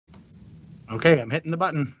Okay, I'm hitting the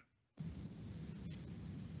button.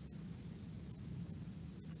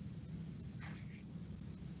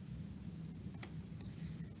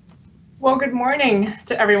 Well, good morning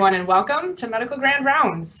to everyone and welcome to Medical Grand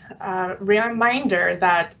Rounds. Reminder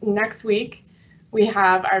that next week we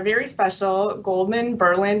have our very special Goldman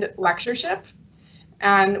Berland lectureship,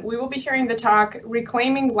 and we will be hearing the talk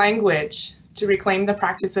Reclaiming Language to Reclaim the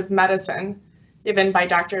Practice of Medicine, given by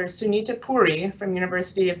Dr. Sunita Puri from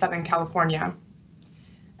University of Southern California.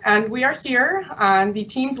 And we are here on the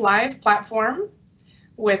Teams Live platform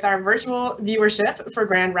with our virtual viewership for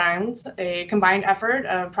Grand Rounds, a combined effort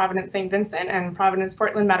of Providence St. Vincent and Providence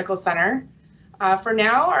Portland Medical Center. For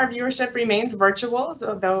now, our viewership remains virtual,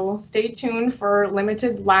 so though stay tuned for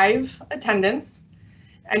limited live attendance.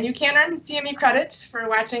 And you can earn CME credit for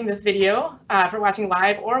watching this video, for watching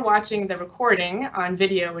live or watching the recording on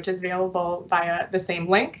video, which is available via the same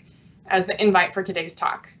link as the invite for today's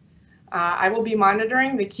talk. I will be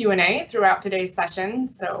monitoring the Q&A throughout today's session,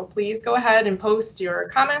 so please go ahead and post your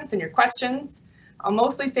comments and your questions. I'll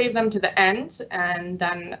mostly save them to the end and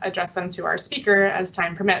then address them to our speaker as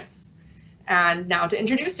time permits. And now to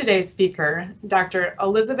introduce today's speaker, Dr.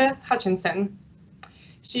 Elizabeth Hutchinson.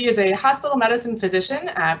 She is a hospital medicine physician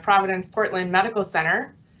at Providence Portland Medical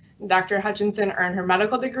Center. Dr. Hutchinson earned her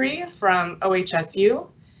medical degree from OHSU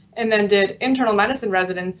and then did internal medicine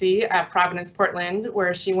residency at Providence Portland,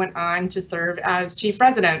 where she went on to serve as chief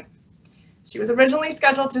resident. She was originally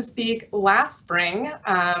scheduled to speak last spring,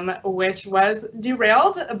 which was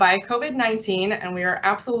derailed by COVID-19, and we are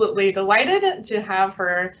absolutely delighted to have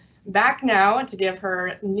her back now to give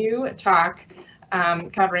her new talk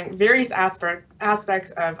covering various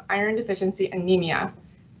aspects of iron deficiency anemia.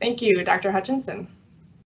 Thank you, Dr. Hutchinson.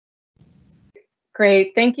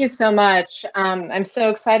 Great, thank you so much. I'm so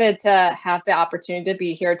excited to have the opportunity to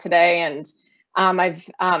be here today, and I've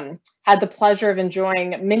had the pleasure of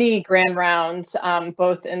enjoying many grand rounds,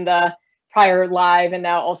 both in the prior live and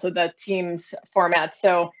now also the Teams format.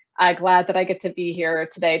 So glad that I get to be here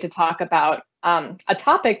today to talk about a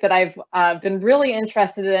topic that I've been really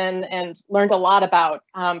interested in and learned a lot about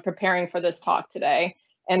preparing for this talk today,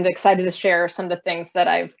 and excited to share some of the things that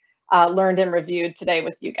I've learned and reviewed today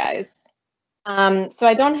with you guys. So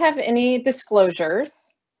I don't have any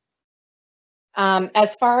disclosures.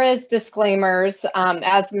 As far as disclaimers,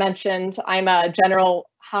 as mentioned, I'm a general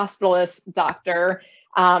hospitalist doctor.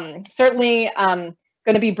 Certainly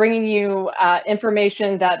going to be bringing you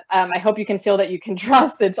information that I hope you can feel that you can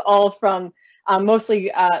trust. It's all from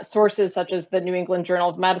mostly sources such as the New England Journal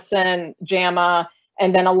of Medicine, JAMA,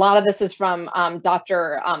 and then a lot of this is from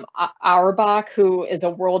Dr. Auerbach, who is a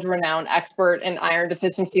world-renowned expert in iron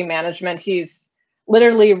deficiency management. He's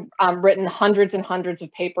literally written hundreds and hundreds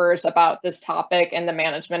of papers about this topic and the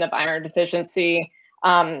management of iron deficiency.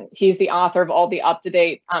 He's the author of all the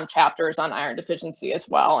up-to-date chapters on iron deficiency as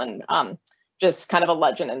well, and just kind of a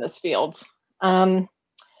legend in this field.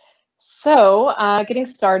 So getting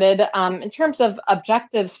started, in terms of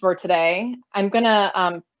objectives for today, I'm going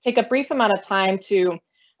to take a brief amount of time to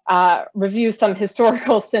review some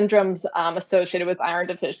historical syndromes associated with iron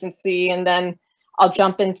deficiency, and then I'll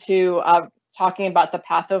jump into talking about the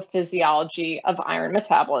pathophysiology of iron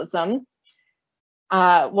metabolism.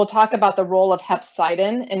 We'll talk about the role of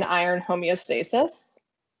hepcidin in iron homeostasis,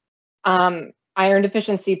 iron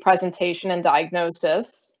deficiency presentation and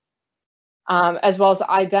diagnosis, as well as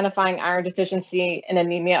identifying iron deficiency and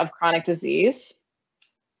anemia of chronic disease,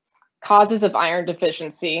 causes of iron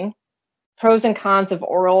deficiency, pros and cons of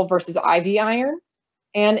oral versus IV iron,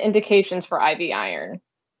 and indications for IV iron.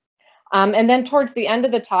 And then towards the end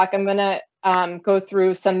of the talk, I'm going to go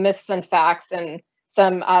through some myths and facts and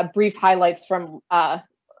some brief highlights from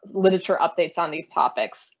literature updates on these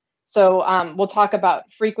topics. So we'll talk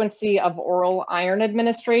about frequency of oral iron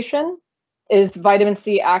administration. Is vitamin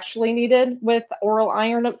C actually needed with oral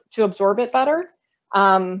iron to absorb it better?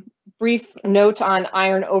 Brief note on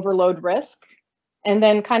iron overload risk, and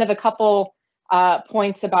then kind of a couple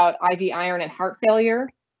points about IV iron and heart failure,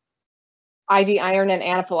 IV iron and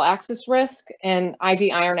anaphylaxis risk, and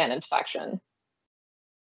IV iron and infection.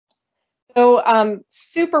 So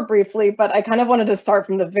super briefly, but I kind of wanted to start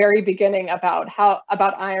from the very beginning about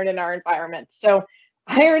iron in our environment. So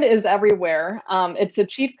iron is everywhere. It's the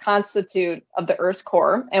chief constituent of the Earth's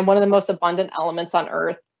core and one of the most abundant elements on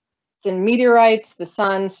Earth. It's in meteorites, the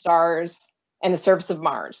sun, stars, and the surface of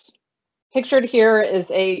Mars. Pictured here is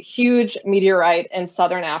a huge meteorite in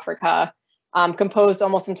southern Africa, composed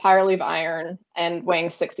almost entirely of iron and weighing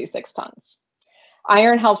 66 tons.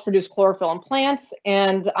 Iron helps produce chlorophyll in plants,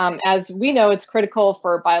 and as we know, it's critical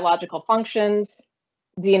for biological functions,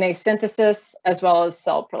 DNA synthesis, as well as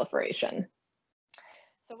cell proliferation.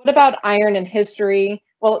 So what about iron in history?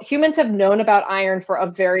 Well, humans have known about iron for a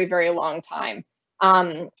very, very long time.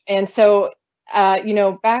 And so,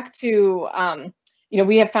 back to,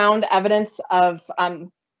 we have found evidence of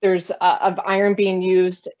of iron being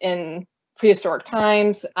used in prehistoric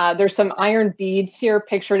times. There's some iron beads here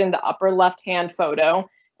pictured in the upper left-hand photo,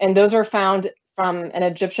 and those are found from an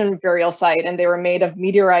Egyptian burial site, and they were made of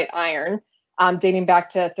meteorite iron, dating back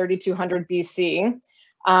to 3200 BC.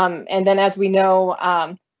 And then, as we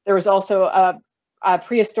know, there was also a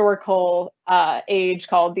prehistorical age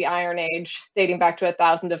called the Iron Age, dating back to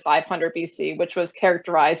 1000 to 500 BC, which was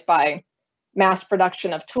characterized by mass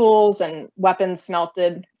production of tools and weapons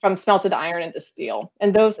smelted iron into steel.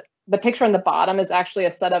 And the picture on the bottom is actually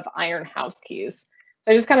a set of iron house keys.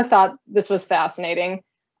 So I just kind of thought this was fascinating.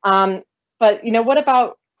 But what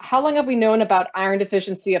about, how long have we known about iron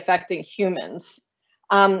deficiency affecting humans?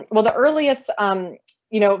 Well, the earliest,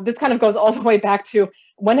 this kind of goes all the way back to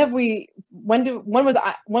when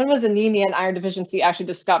was anemia and iron deficiency actually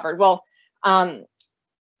discovered? Well,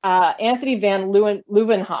 Anthony van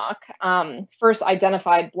Leeuwenhoek first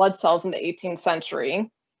identified blood cells in the 18th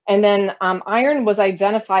century. And then iron was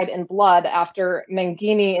identified in blood after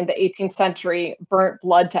Mangini in the 18th century burnt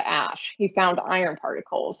blood to ash. He found iron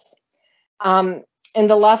particles. In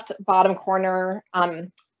the left bottom corner,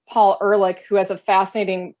 Paul Ehrlich, who has a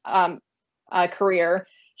fascinating career,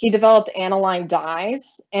 he developed aniline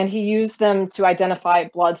dyes, and he used them to identify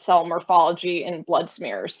blood cell morphology in blood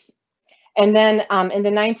smears. And then in the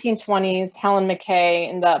 1920s, Helen McKay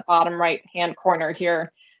in the bottom right-hand corner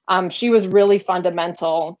here, she was really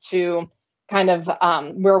fundamental to kind of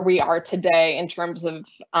where we are today in terms of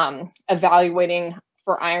evaluating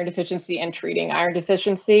for iron deficiency and treating iron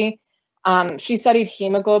deficiency. She studied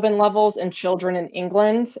hemoglobin levels in children in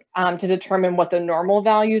England to determine what the normal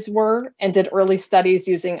values were, and did early studies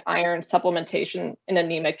using iron supplementation in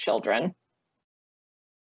anemic children.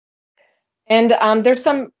 And there's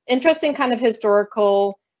some interesting kind of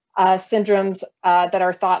historical syndromes that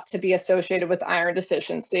are thought to be associated with iron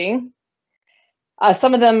deficiency.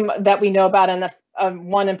 Some of them that we know about, and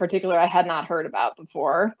one in particular I had not heard about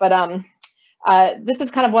before, but this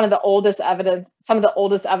is kind of one of the oldest evidence, some of the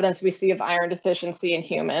oldest evidence we see of iron deficiency in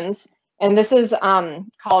humans. And this is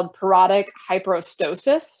called parodic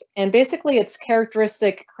hyperostosis. And basically it's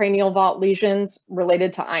characteristic cranial vault lesions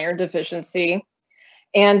related to iron deficiency.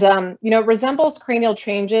 And, it resembles cranial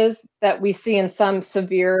changes that we see in some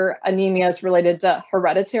severe anemias related to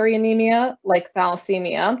hereditary anemia, like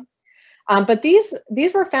thalassemia. But these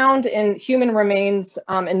were found in human remains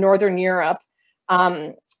in Northern Europe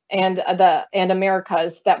and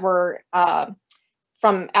Americas that were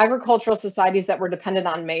from agricultural societies that were dependent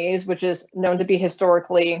on maize, which is known to be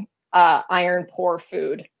historically iron poor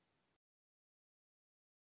food.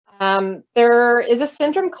 There is a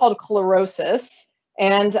syndrome called chlorosis,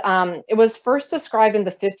 and it was first described in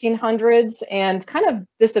the 1500s and kind of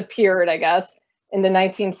disappeared, I guess, in the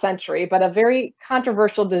 19th century, but a very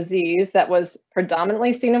controversial disease that was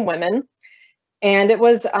predominantly seen in women. And it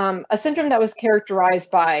was a syndrome that was characterized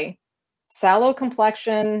by sallow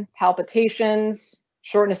complexion, palpitations,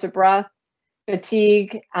 shortness of breath,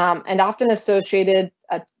 fatigue, and often associated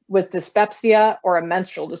with dyspepsia or a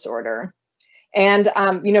menstrual disorder. And,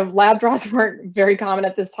 lab draws weren't very common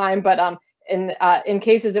at this time, but in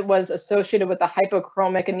cases it was associated with a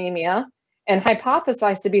hypochromic anemia and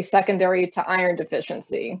hypothesized to be secondary to iron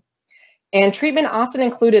deficiency. And treatment often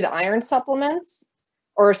included iron supplements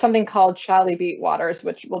or something called Charlie beet waters,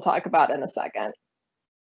 which we'll talk about in a second.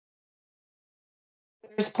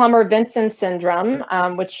 There's Plummer-Vinson syndrome,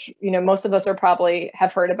 which most of us are probably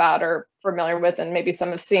have heard about or familiar with, and maybe some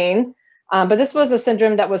have seen. But this was a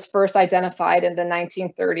syndrome that was first identified in the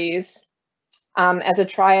 1930s as a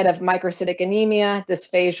triad of microcytic anemia,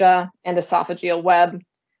 dysphagia, and esophageal web,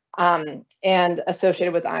 and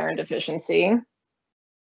associated with iron deficiency.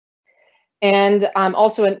 And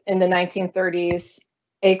also in the 1930s,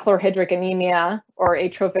 achlorhydric anemia or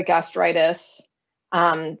atrophic gastritis,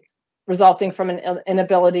 resulting from an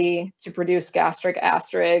inability to produce gastric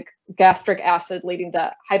acid, leading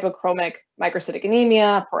to hypochromic microcytic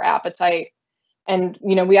anemia, poor appetite. And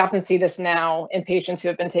we often see this now in patients who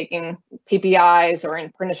have been taking PPIs or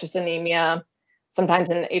in pernicious anemia,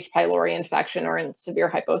 sometimes in H. pylori infection or in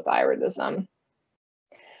severe hypothyroidism.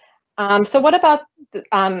 So what about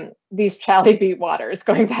these Charlie beet waters,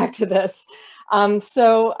 going back to this?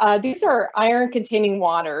 These are iron-containing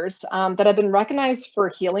waters that have been recognized for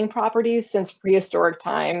healing properties since prehistoric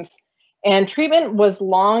times. And treatment was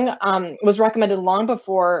recommended long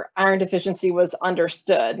before iron deficiency was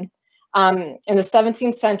understood. In the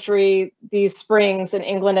 17th century, these springs in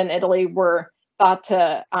England and Italy were thought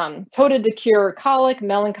to touted to cure colic,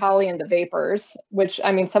 melancholy, and the vapors, which,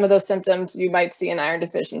 I mean, some of those symptoms you might see in iron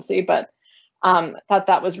deficiency, but thought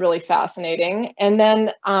that was really fascinating. And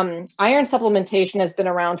then iron supplementation has been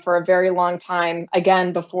around for a very long time,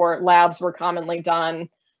 again, before labs were commonly done,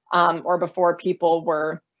 or before people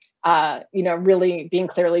were really being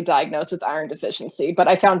clearly diagnosed with iron deficiency. But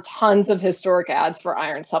I found tons of historic ads for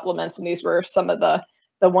iron supplements, and these were some of the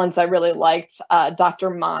ones I really liked.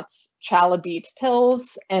 Dr. Mott's Chalabite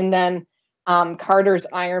pills, and then Carter's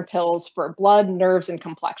iron pills for blood, nerves, and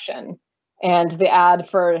complexion. And the ad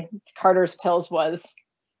for Carter's pills was,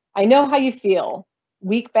 "I know how you feel.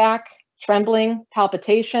 Weak back, trembling,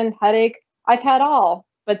 palpitation, headache. I've had all.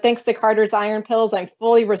 But thanks to Carter's iron pills, I'm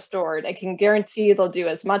fully restored. I can guarantee they'll do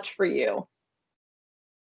as much for you."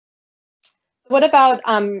 What about,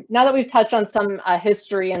 now that we've touched on some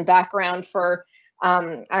history and background for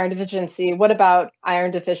iron deficiency, what about iron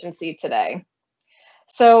deficiency today?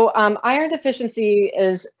 So iron deficiency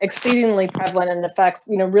is exceedingly prevalent and affects,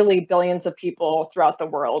 really billions of people throughout the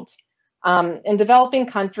world. In developing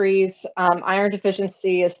countries, iron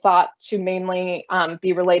deficiency is thought to mainly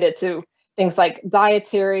be related to things like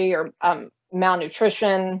dietary or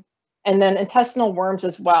malnutrition, and then intestinal worms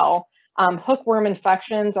as well. Hookworm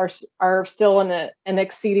infections are still an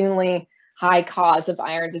exceedingly high cause of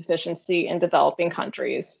iron deficiency in developing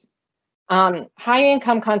countries.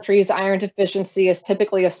 High-income countries, iron deficiency is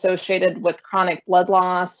typically associated with chronic blood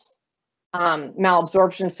loss,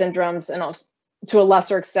 malabsorption syndromes, and also, to a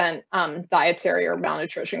lesser extent, dietary or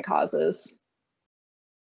malnutrition causes.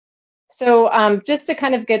 So just to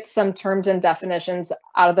kind of get some terms and definitions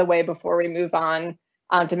out of the way before we move on,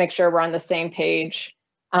 to make sure we're on the same page.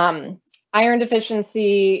 Iron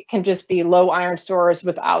deficiency can just be low iron stores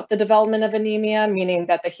without the development of anemia, meaning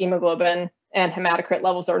that the hemoglobin and hematocrit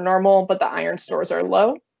levels are normal, but the iron stores are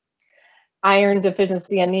low. Iron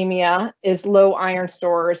deficiency anemia is low iron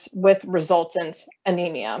stores with resultant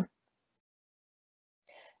anemia.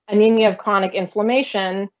 Anemia of chronic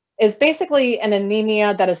inflammation is basically an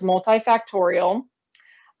anemia that is multifactorial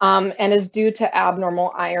and is due to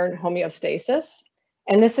abnormal iron homeostasis.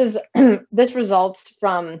 And this results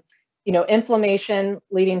from inflammation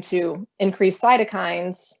leading to increased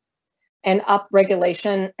cytokines and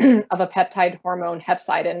upregulation of a peptide hormone,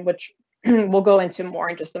 hepcidin, which we'll go into more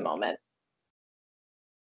in just a moment.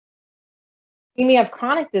 Anemia of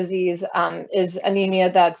chronic disease is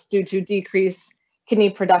anemia that's due to decreased kidney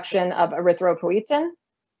production of erythropoietin.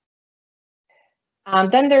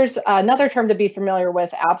 Then there's another term to be familiar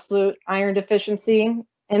with, absolute iron deficiency.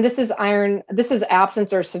 And this is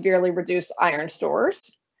absent or severely reduced iron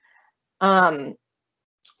stores. And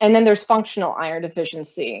then there's functional iron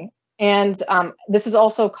deficiency. And this is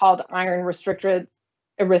also called iron-restricted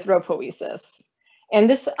erythropoiesis. And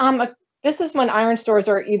this is when iron stores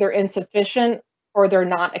are either insufficient or they're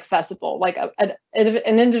not accessible. Like an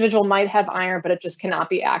individual might have iron, but it just cannot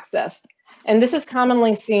be accessed. And this is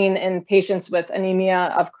commonly seen in patients with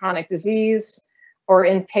anemia of chronic disease or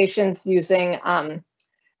in patients using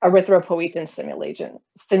erythropoietin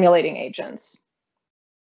stimulating agents.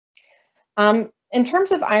 In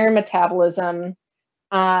terms of iron metabolism,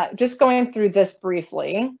 just going through this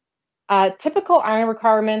briefly, typical iron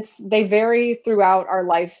requirements, they vary throughout our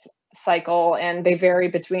life cycle and they vary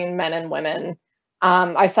between men and women.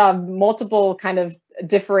 I saw multiple kind of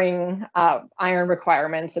differing iron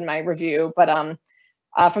requirements in my review, but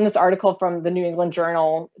from this article from the New England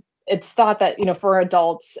Journal, it's thought that, for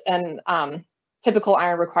adults and typical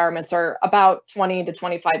iron requirements are about 20 to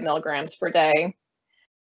 25 milligrams per day.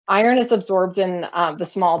 Iron is absorbed in the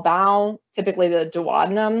small bowel, typically the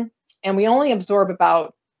duodenum, and we only absorb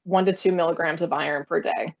about 1 to 2 milligrams of iron per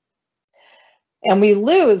day. And we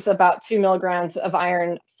lose about 2 milligrams of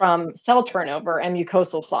iron from cell turnover and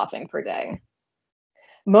mucosal sloughing per day.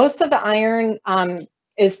 Most of the iron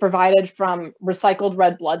is provided from recycled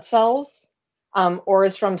red blood cells or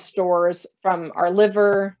is from stores from our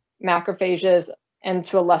liver, macrophages, and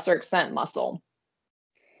to a lesser extent, muscle.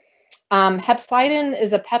 Hepcidin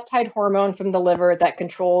is a peptide hormone from the liver that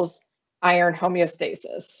controls iron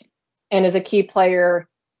homeostasis and is a key player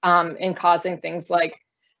in causing things like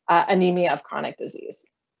anemia of chronic disease.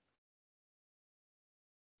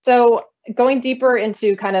 So going deeper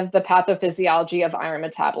into kind of the pathophysiology of iron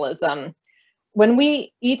metabolism, when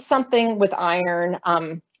we eat something with iron,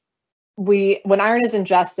 when iron is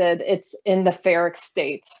ingested, it's in the ferric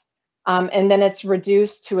state, and then it's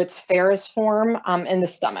reduced to its ferrous form in the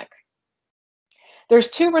stomach. There's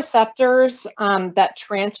 2 receptors that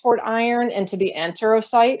transport iron into the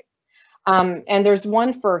enterocyte, and there's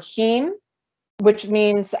one for heme, which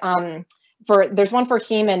means there's one for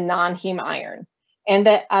heme and non-heme iron. And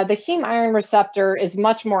the heme iron receptor is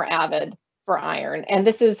much more avid for iron. And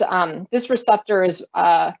this receptor is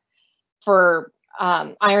for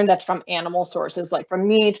iron that's from animal sources, like from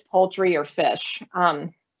meat, poultry, or fish.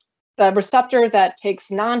 The receptor that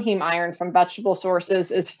takes non-heme iron from vegetable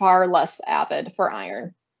sources is far less avid for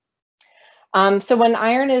iron. So when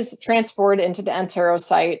iron is transported into the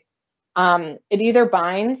enterocyte, it either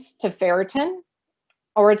binds to ferritin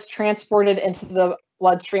or it's transported into the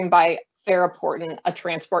bloodstream by ferroportin, a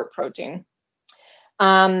transport protein.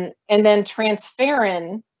 And then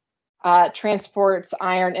transferrin transports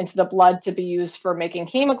iron into the blood to be used for making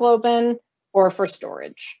hemoglobin or for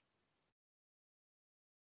storage.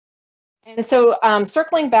 And so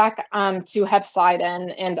circling back to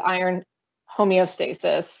hepcidin and iron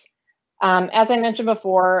homeostasis, as I mentioned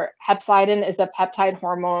before, hepcidin is a peptide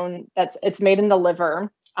hormone it's made in the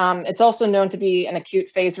liver. It's also known to be an acute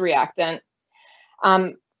phase reactant.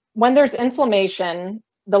 When there's inflammation,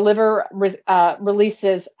 the liver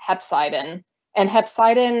releases hepcidin, and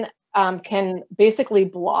hepcidin can basically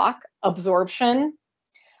block absorption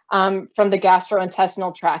from the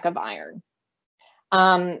gastrointestinal tract of iron.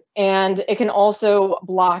 And it can also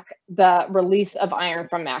block the release of iron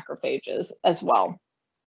from macrophages as well.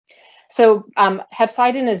 So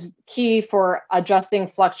hepcidin is key for adjusting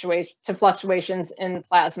fluctuations in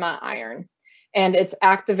plasma iron. And it's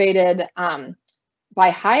activated by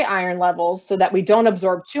high iron levels so that we don't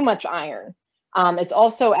absorb too much iron. It's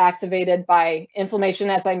also activated by inflammation,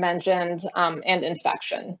 as I mentioned, and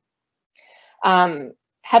infection.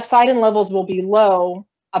 Hepcidin levels will be low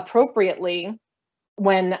appropriately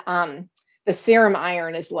when the serum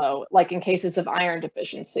iron is low, like in cases of iron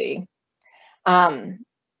deficiency,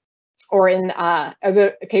 or in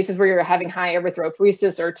other cases where you're having high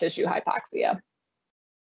erythropoiesis or tissue hypoxia.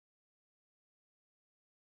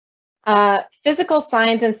 Physical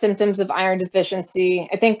signs and symptoms of iron deficiency.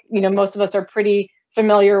 I think most of us are pretty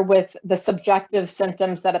familiar with the subjective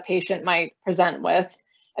symptoms that a patient might present with.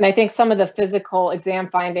 And I think some of the physical exam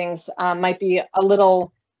findings might be a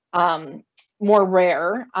little more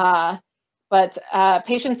rare, but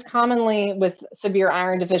patients commonly with severe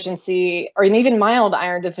iron deficiency or even mild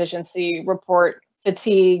iron deficiency report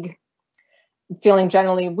fatigue, feeling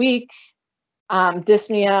generally weak,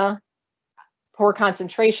 dyspnea, poor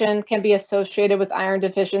concentration can be associated with iron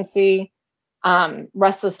deficiency,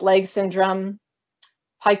 restless leg syndrome,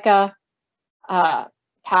 pica,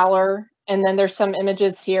 pallor, and then there's some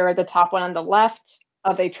images here, the top one on the left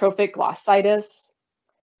of atrophic glossitis,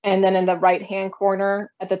 and then in the right-hand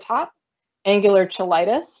corner at the top, angular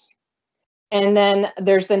cheilitis. And then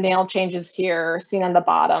there's the nail changes here seen on the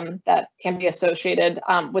bottom that can be associated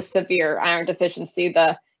with severe iron deficiency,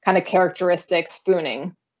 the kind of characteristic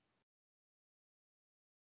spooning.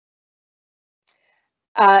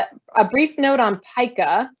 A brief note on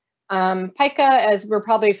pica. Pica, as we're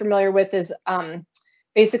probably familiar with, is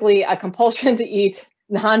basically a compulsion to eat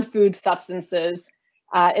non-food substances.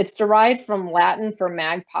 It's derived from Latin for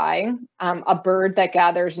magpie, a bird that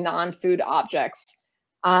gathers non-food objects.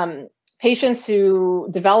 Patients who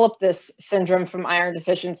develop this syndrome from iron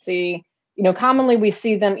deficiency, commonly we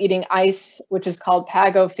see them eating ice, which is called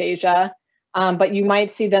pagophagia, but you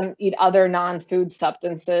might see them eat other non-food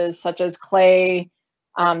substances such as clay,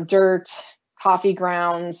 dirt, coffee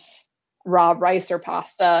grounds, raw rice or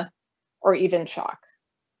pasta, or even chalk.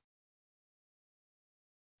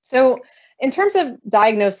 So in terms of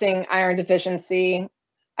diagnosing iron deficiency,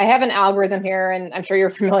 I have an algorithm here, and I'm sure you're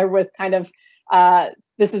familiar with kind of,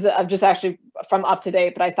 this is just actually from up to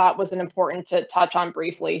date, but I thought was important to touch on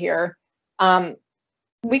briefly here.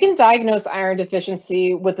 We can diagnose iron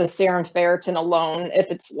deficiency with the serum ferritin alone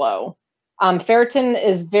if it's low. Ferritin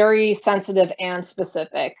is very sensitive and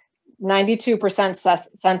specific, 92%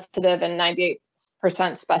 sensitive and 98%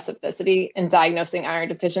 specificity in diagnosing iron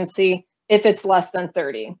deficiency if it's less than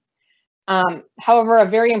 30. However, a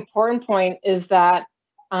very important point is that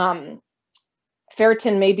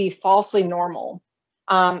ferritin may be falsely normal,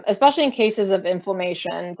 especially in cases of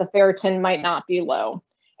inflammation. The ferritin might not be low.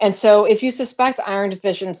 And so if you suspect iron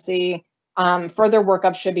deficiency, further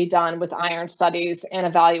workup should be done with iron studies and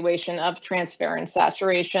evaluation of transferrin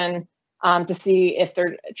saturation to see if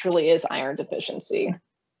there truly is iron deficiency.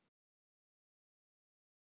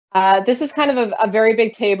 This is kind of a very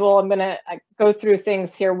big table. I'm going to go through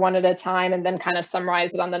things here one at a time and then kind of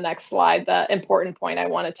summarize it on the next slide, the important point I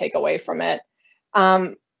want to take away from it.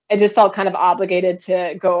 I just felt kind of obligated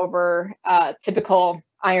to go over typical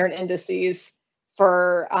iron indices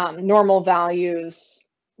for normal values,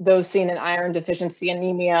 those seen in iron deficiency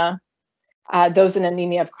anemia, those in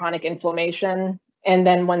anemia of chronic inflammation, and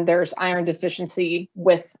then when there's iron deficiency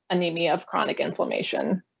with anemia of chronic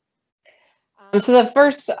inflammation. So the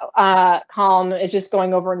first column is just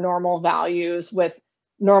going over normal values, with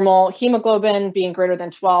normal hemoglobin being greater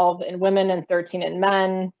than 12 in women and 13 in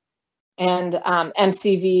men, and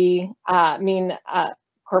MCV, mean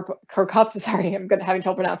sorry, I'm having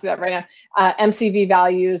trouble pronouncing that right now. MCV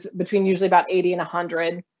values between usually about 80 and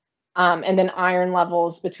 100, and then iron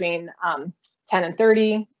levels between 10 and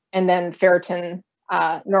 30, and then ferritin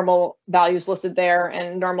normal values listed there,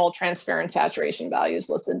 and normal transferrin saturation values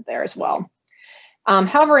listed there as well.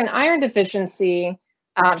 However, in iron deficiency,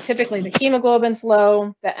 typically the hemoglobin's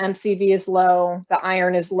low, the MCV is low, the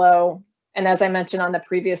iron is low, and as I mentioned on the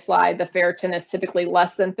previous slide, the ferritin is typically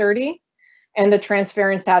less than 30, and the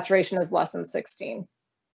transferrin saturation is less than 16.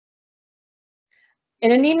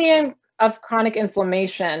 In anemia of chronic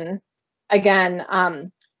inflammation,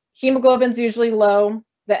 again, hemoglobin's usually low,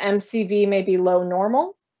 the MCV may be low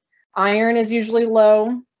normal, iron is usually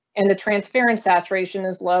low, and the transferrin saturation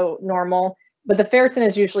is low normal, but the ferritin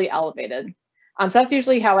is usually elevated. So that's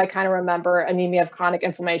usually how I kind of remember anemia of chronic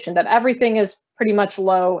inflammation, that everything is pretty much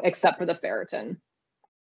low except for the ferritin.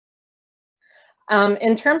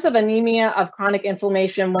 In terms of anemia of chronic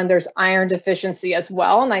inflammation when there's iron deficiency as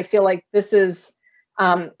well, and I feel like this is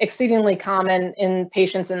exceedingly common in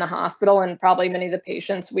patients in the hospital and probably many of the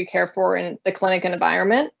patients we care for in the clinic and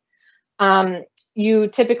environment, you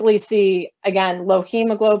typically see, again, low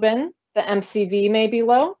hemoglobin, the MCV may be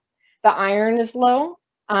low, the iron is low,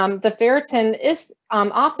 the ferritin is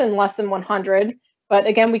often less than 100, but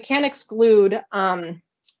again, we can't exclude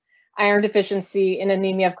iron deficiency in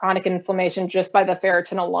anemia of chronic inflammation just by the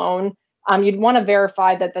ferritin alone. You'd want to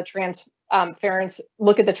verify that the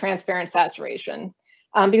look at the transferrin saturation,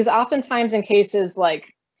 because oftentimes in cases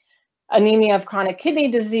like anemia of chronic kidney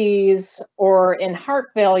disease or in heart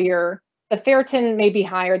failure, the ferritin may be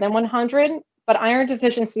higher than 100, but iron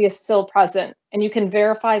deficiency is still present, and you can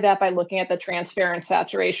verify that by looking at the transferrin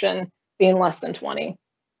saturation being less than 20.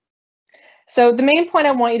 So the main point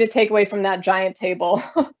I want you to take away from that giant table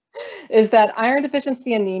is that iron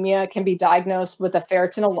deficiency anemia can be diagnosed with a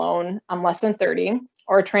ferritin alone on less than 30,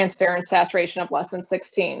 or a transferrin saturation of less than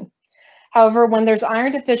 16. However, when there's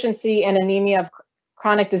iron deficiency and anemia of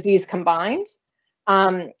chronic disease combined,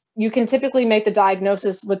 you can typically make the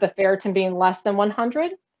diagnosis with the ferritin being less than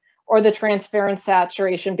 100, or the transferrin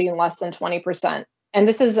saturation being less than 20%. And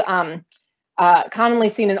this is commonly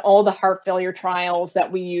seen in all the heart failure trials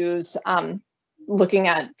that we use, looking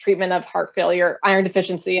at treatment of heart failure, iron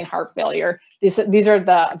deficiency and heart failure. These are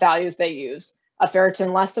the values they use: a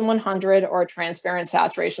ferritin less than 100 or a transferrin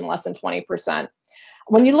saturation less than 20%.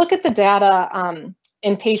 When you look at the data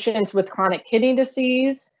in patients with chronic kidney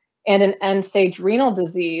disease and an end-stage renal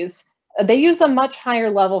disease, they use a much higher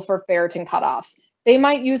level for ferritin cutoffs. They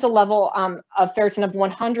might use a level of ferritin of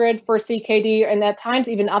 100 for CKD, and at times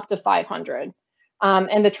even up to 500.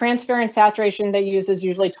 And the transferrin saturation they use is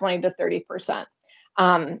usually 20 to 30%.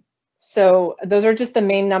 So those are just the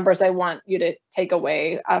main numbers I want you to take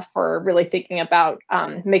away for really thinking about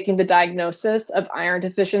making the diagnosis of iron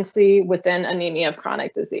deficiency within anemia of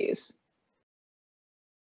chronic disease.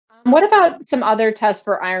 What about some other tests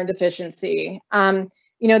for iron deficiency?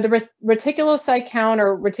 You know, the reticulocyte count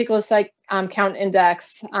or reticulocyte count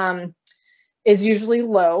index is usually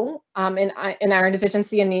low in iron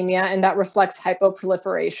deficiency anemia, and that reflects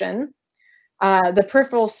hypoproliferation. The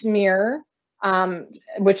peripheral smear,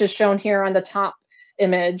 which is shown here on the top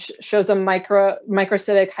image, shows a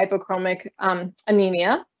microcytic hypochromic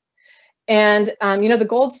anemia. And you know, the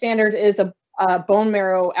gold standard is a bone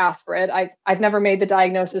marrow aspirate. I've never made the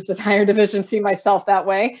diagnosis with iron deficiency myself that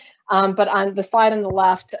way, but on the slide on the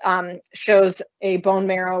left shows a bone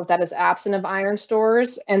marrow that is absent of iron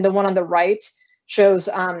stores, and the one on the right shows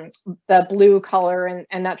the blue color,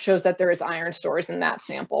 and that shows that there is iron stores in that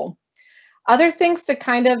sample. Other things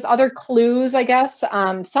to other clues, I guess,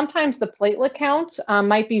 sometimes the platelet count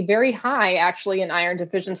might be very high actually in iron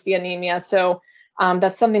deficiency anemia. So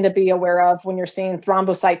that's something to be aware of when you're seeing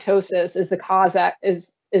thrombocytosis. Is the cause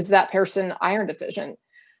is that person iron deficient?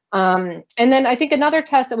 And then I think another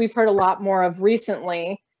test that we've heard a lot more of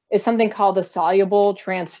recently is something called the soluble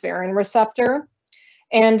transferrin receptor.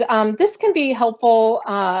 And this can be helpful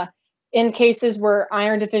in cases where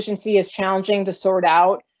iron deficiency is challenging to sort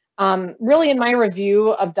out. Really, in my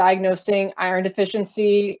review of diagnosing iron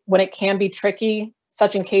deficiency, when it can be tricky,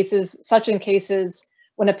 such in cases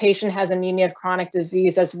when a patient has anemia of chronic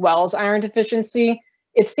disease as well as iron deficiency,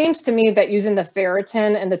 it seems to me that using the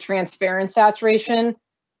ferritin and the transferrin saturation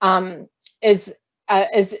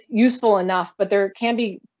is useful enough, but there can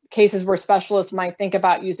be cases where specialists might think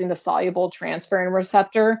about using the soluble transferrin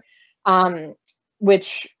receptor,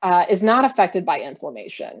 which is not affected by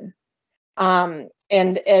inflammation. And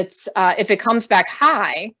it's if it comes back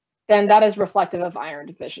high, then that is reflective of iron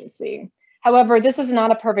deficiency. However, this is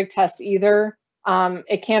not a perfect test either.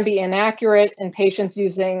 It can be inaccurate in patients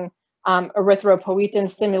using erythropoietin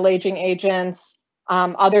stimulating agents.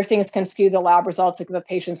 Other things can skew the lab results, like if a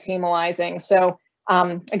patient's hemolyzing. So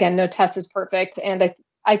again, no test is perfect. And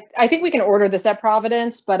I think we can order this at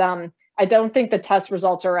Providence, but I don't think the test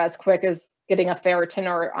results are as quick as getting a ferritin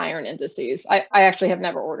or iron indices. I actually have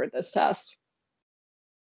never ordered this test.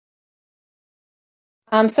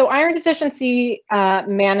 So iron deficiency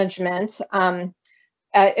management.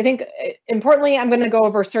 I think importantly, I'm going to go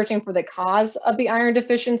over searching for the cause of the iron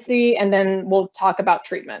deficiency, and then we'll talk about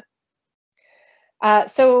treatment.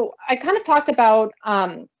 So I kind of talked about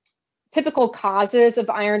typical causes of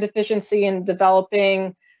iron deficiency in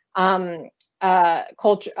developing culture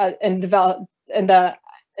in the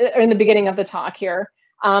beginning of the talk here,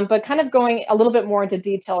 but kind of going a little bit more into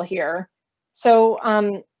detail here. So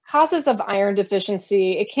causes of iron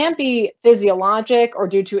deficiency, it can be physiologic or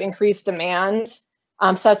due to increased demand,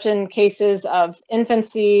 such in cases of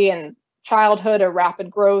infancy and childhood or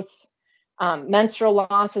rapid growth, menstrual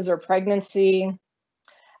losses or pregnancy.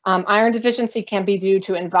 Iron deficiency can be due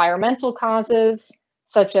to environmental causes,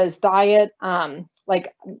 such as diet,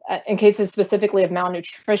 like in cases specifically of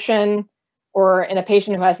malnutrition, or in a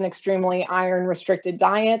patient who has an extremely iron-restricted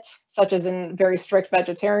diet, such as in very strict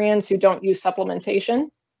vegetarians who don't use supplementation.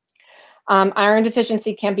 Iron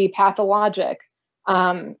deficiency can be pathologic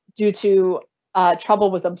due to trouble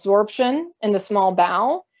with absorption in the small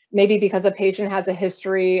bowel, maybe because a patient has a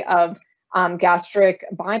history of gastric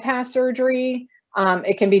bypass surgery.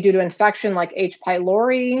 It can be due to infection like H.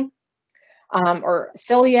 pylori or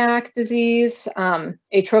celiac disease,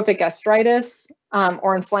 atrophic gastritis,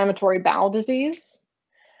 or inflammatory bowel disease.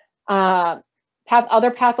 Other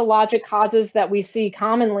pathologic causes that we see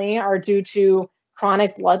commonly are due to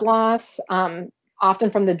chronic blood loss, often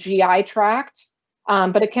from the GI tract,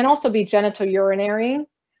 but it can also be genitourinary.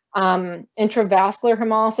 Intravascular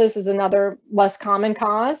hemolysis is another less common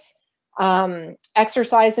cause.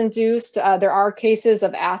 Exercise-induced, there are cases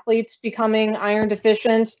of athletes becoming iron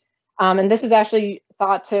deficient, and this is actually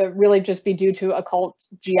thought to really just be due to occult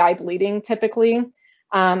GI bleeding typically.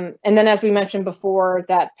 And then as we mentioned before,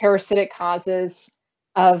 that parasitic causes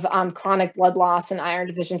of chronic blood loss and iron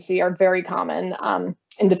deficiency are very common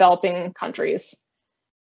in developing countries.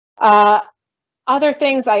 Other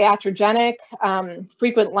things, iatrogenic,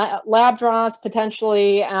 frequent lab draws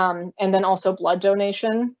potentially, and then also blood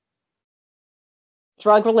donation.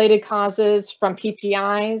 Drug-related causes from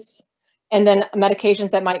PPIs, and then medications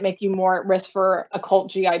that might make you more at risk for occult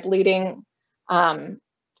GI bleeding,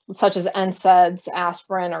 such as NSAIDs,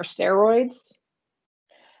 aspirin, or steroids.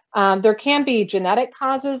 There can be genetic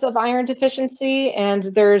causes of iron deficiency, and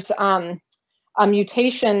there's a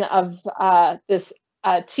mutation of this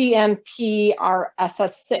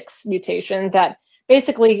TMPRSS6 mutation that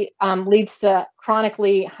basically leads to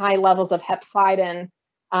chronically high levels of hepcidin,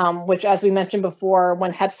 which, as we mentioned before,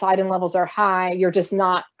 when hepcidin levels are high, you're just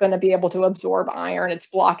not going to be able to absorb iron. It's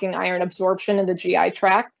blocking iron absorption in the GI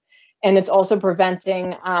tract, and it's also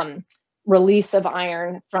preventing release of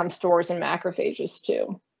iron from stores and macrophages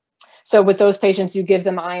too. So with those patients, you give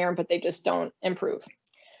them iron, but they just don't improve.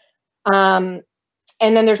 And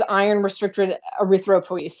then there's iron-restricted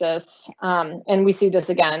erythropoiesis, and we see this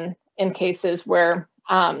again in cases where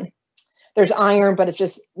there's iron, but it's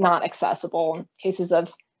just not accessible. Cases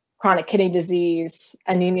of chronic kidney disease,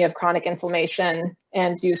 anemia of chronic inflammation,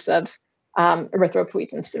 and use of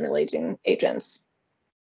erythropoietin stimulating agents.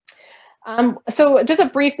 So just a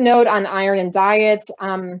brief note on iron and diet.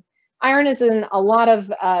 Iron is in a lot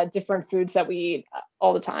of different foods that we eat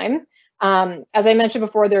all the time. As I mentioned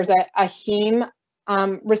before, there's a heme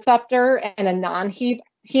receptor and a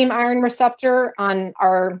non-heme iron receptor on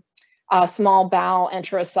our small bowel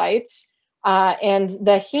enterocytes. And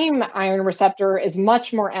the heme iron receptor is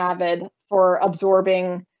much more avid for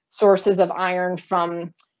absorbing sources of iron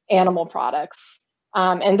from animal products.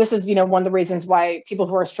 And this is, one of the reasons why people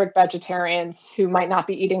who are strict vegetarians who might not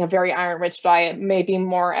be eating a very iron-rich diet may be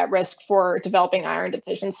more at risk for developing iron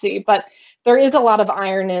deficiency. But there is a lot of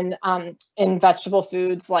iron in vegetable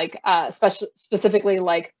foods, like specifically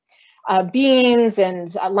like beans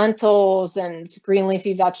and lentils and green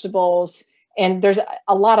leafy vegetables. And there's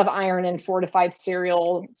a lot of iron in fortified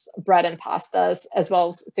cereals, bread and pastas, as well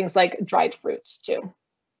as things like dried fruits too.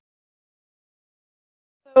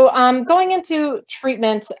 So going into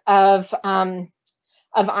treatment of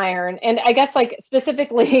of iron. And I guess like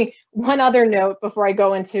specifically one other note before I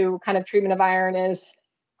go into kind of treatment of iron is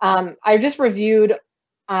I just reviewed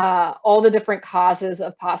all the different causes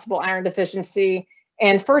of possible iron deficiency.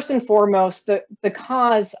 And first and foremost, the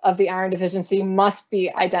cause of the iron deficiency must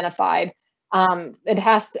be identified. It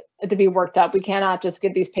has to be worked up. We cannot just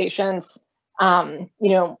give these patients, oral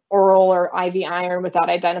or IV iron without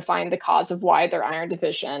identifying the cause of why they're iron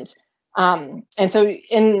deficient. And so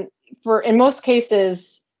in most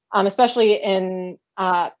cases, especially in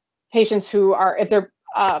patients who are, if they're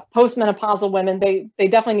postmenopausal women, they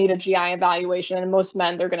definitely need a GI evaluation, and most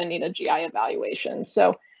men, they're going to need a GI evaluation.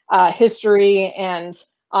 So history and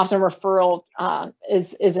often referral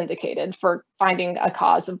is indicated for finding a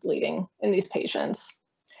cause of bleeding in these patients.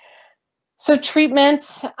 So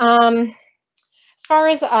treatments, as far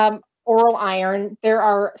as oral iron, there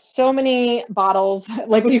are so many bottles.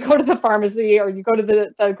 Like when you go to the pharmacy or you go to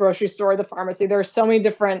the grocery store, the pharmacy, there are so many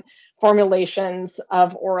different formulations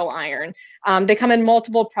of oral iron. They come in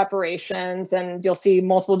multiple preparations, and you'll see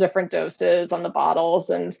multiple different doses on the bottles,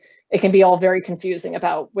 and it can be all very confusing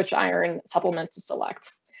about which iron supplement to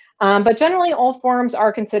select. But generally, all forms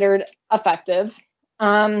are considered effective.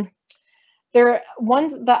 The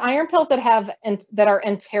iron pills that are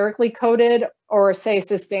enterically coated or say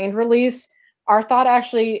sustained release are thought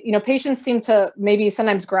actually, patients seem to maybe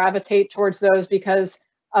sometimes gravitate towards those because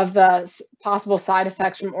of the possible side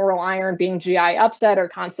effects from oral iron being GI upset or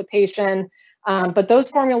constipation. But those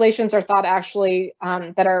formulations are thought actually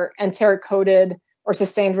that are enteric coated or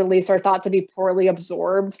sustained release are thought to be poorly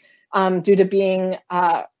absorbed due to being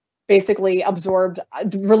basically absorbed,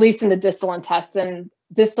 released in the distal intestine,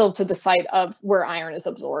 distal to the site of where iron is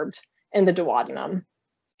absorbed in the duodenum.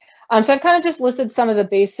 So I've kind of just listed some of the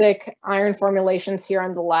basic iron formulations here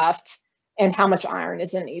on the left and how much iron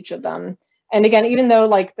is in each of them. And again, even though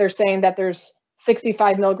like they're saying that there's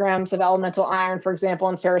 65 milligrams of elemental iron, for example,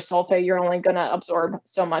 in ferrous sulfate, you're only going to absorb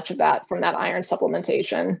so much of that from that iron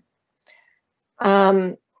supplementation.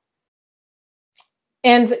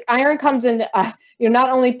 And iron comes in, not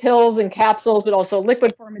only pills and capsules, but also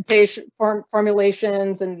liquid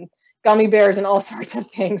formulations and gummy bears and all sorts of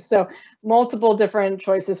things. So multiple different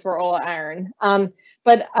choices for oral iron.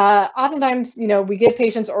 But oftentimes, we give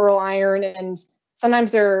patients oral iron, and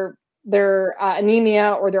sometimes their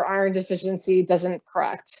anemia or their iron deficiency doesn't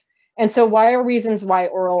correct. And so why are reasons why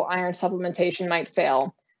oral iron supplementation might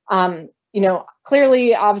fail?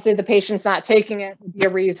 Clearly, obviously, the patient's not taking it would be a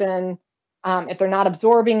reason. If they're not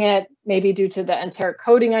absorbing it, maybe due to the enteric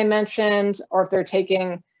coating I mentioned, or if they're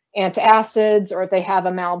taking antacids, or if they have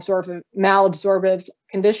a malabsorptive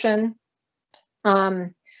condition.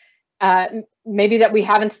 Maybe that we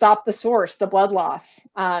haven't stopped the source, the blood loss.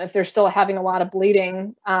 If they're still having a lot of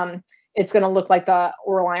bleeding, it's going to look like the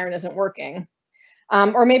oral iron isn't working.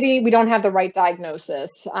 Or maybe we don't have the right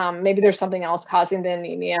diagnosis. Maybe there's something else causing the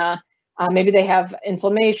anemia. Maybe they have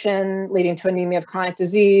inflammation leading to anemia of chronic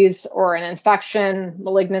disease, or an infection,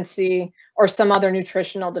 malignancy, or some other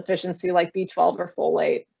nutritional deficiency like B12 or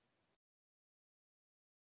folate.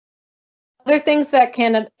 Other things that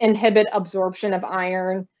can inhibit absorption of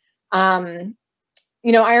iron. Iron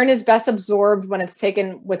is best absorbed when it's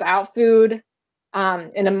taken without food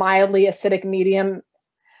in a mildly acidic medium.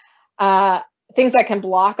 Things that can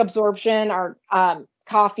block absorption are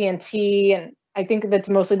coffee and tea, and I think that's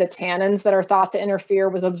mostly the tannins that are thought to interfere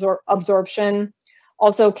with absorption.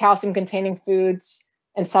 Also, calcium-containing foods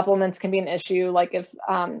and supplements can be an issue, like if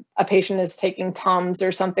a patient is taking Tums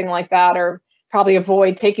or something like that, or probably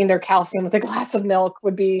avoid taking their calcium with a glass of milk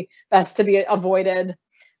would be best to be avoided.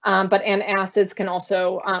 But antacids can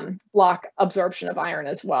also block absorption of iron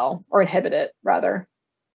as well, or inhibit it, rather.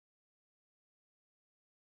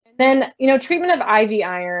 And then, treatment of IV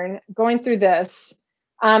iron, going through this,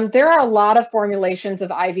 there are a lot of formulations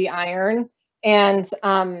of IV iron, and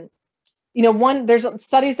there's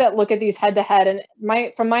studies that look at these head to head,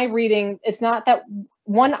 and from my reading, it's not that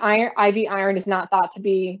one IV iron is not thought to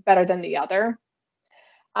be better than the other.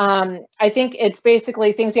 I think it's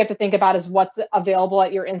basically things you have to think about is what's available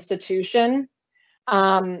at your institution,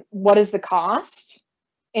 what is the cost,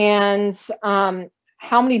 and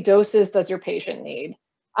how many doses does your patient need.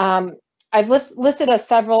 I've listed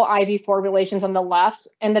several IV formulations on the left,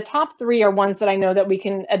 and the top three are ones that I know that we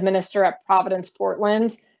can administer at Providence,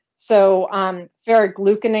 Portland. So ferric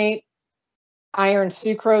gluconate, iron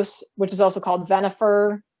sucrose, which is also called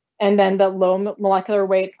Venifer, and then the low molecular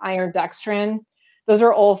weight iron dextran. Those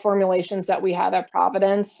are all formulations that we have at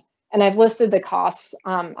Providence, and I've listed the costs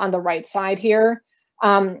on the right side here.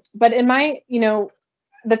 But in my,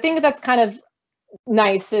 the thing that's kind of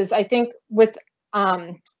nice is I think with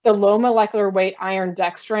the low molecular weight iron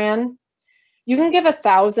dextran, you can give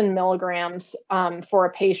 1,000 milligrams for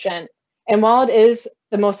a patient. And while it is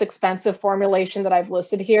the most expensive formulation that I've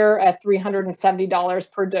listed here at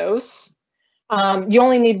 $370 per dose, you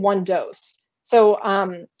only need one dose. So,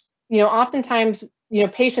 oftentimes,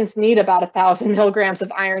 patients need about 1,000 milligrams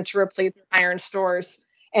of iron to replete their iron stores.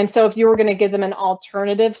 And so if you were going to give them an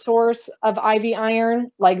alternative source of IV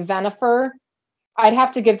iron, like Venofer, I'd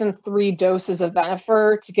have to give them 3 doses of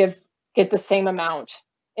Venofer to get the same amount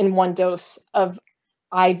in one dose of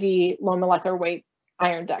IV low molecular weight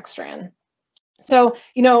iron dextran. So,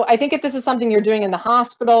 I think if this is something you're doing in the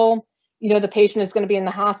hospital, the patient is going to be in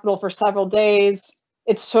the hospital for several days,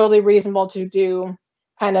 it's totally reasonable to do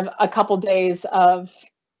kind of a couple days of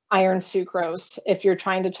iron sucrose if you're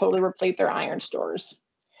trying to totally replete their iron stores.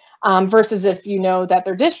 Versus if you know that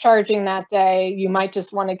they're discharging that day, you might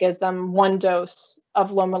just want to give them 1 dose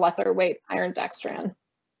of low molecular weight iron dextran.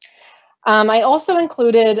 I also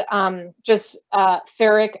included just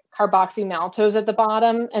ferric carboxymaltose at the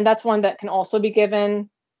bottom, and that's one that can also be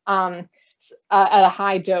given at a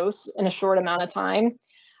high dose in a short amount of time.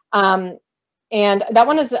 And that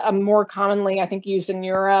one is more commonly, I think, used in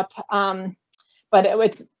Europe, but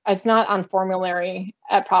it's not on formulary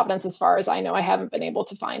at Providence as far as I know. I haven't been able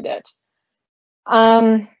to find it.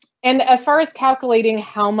 And as far as calculating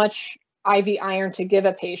how much IV iron to give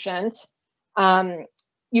a patient,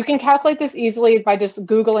 you can calculate this easily by just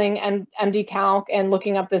Googling MD-Calc and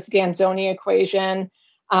looking up this Ganzoni equation.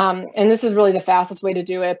 And this is really the fastest way to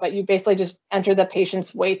do it, but you basically just enter the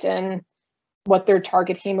patient's weight in, what their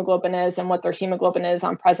target hemoglobin is and what their hemoglobin is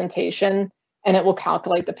on presentation, and it will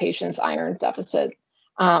calculate the patient's iron deficit.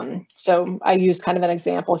 So I use kind of an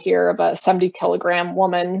example here of a 70 kilogram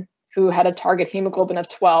woman who had a target hemoglobin of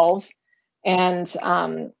 12, and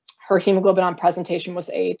her hemoglobin on presentation was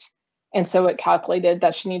 8. And so it calculated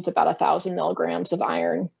that she needs about 1,000 milligrams of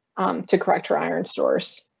iron to correct her iron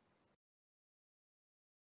stores.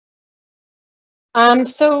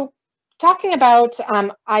 So talking about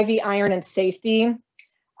IV iron and safety,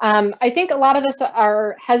 I think a lot of us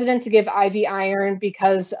are hesitant to give IV iron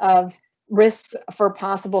because of risks for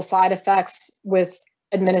possible side effects with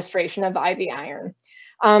administration of IV iron.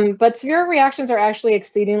 But severe reactions are actually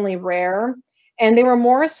exceedingly rare, and they were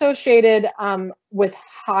more associated with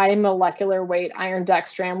high molecular weight iron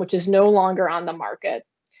dextran, which is no longer on the market.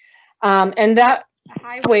 And that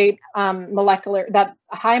high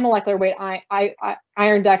molecular weight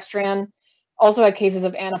iron dextran also had cases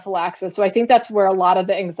of anaphylaxis. So I think that's where a lot of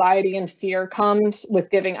the anxiety and fear comes with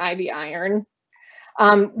giving IV iron.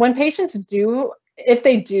 When patients if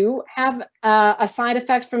they do have a side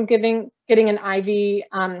effect from getting an IV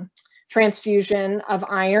transfusion of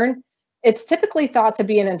iron, it's typically thought to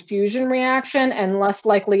be an infusion reaction and less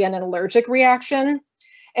likely an allergic reaction.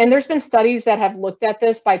 And there's been studies that have looked at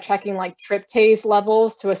this by checking like tryptase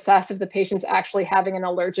levels to assess if the patient's actually having an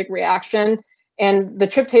allergic reaction. And the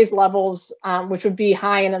tryptase levels, which would be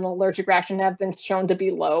high in an allergic reaction, have been shown to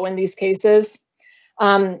be low in these cases.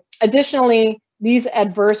 Additionally, these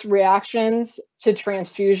adverse reactions to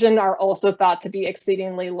transfusion are also thought to be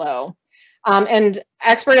exceedingly low. And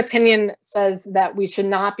expert opinion says that we should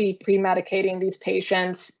not be pre-medicating these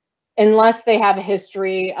patients unless they have a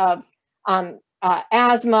history of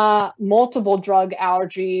asthma, multiple drug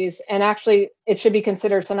allergies, and actually it should be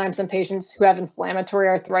considered sometimes in patients who have inflammatory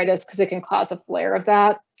arthritis because it can cause a flare of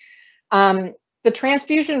that. The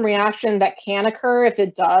transfusion reaction that can occur, if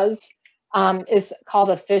it does, is called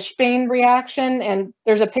a Fishbane reaction. And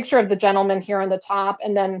there's a picture of the gentleman here on the top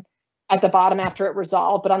and then at the bottom after it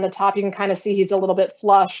resolved. But on the top, you can kind of see he's a little bit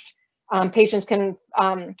flushed. Patients can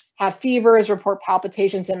have fevers, report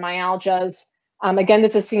palpitations and myalgias. Again,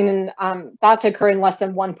 this is seen in, thought to occur in less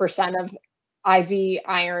than 1% of IV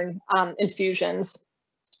iron infusions.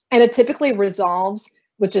 And it typically resolves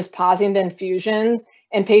with just pausing the infusions,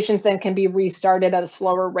 and patients then can be restarted at a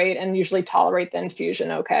slower rate and usually tolerate the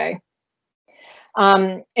infusion okay.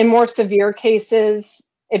 In more severe cases,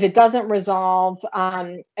 if it doesn't resolve,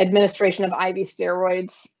 administration of IV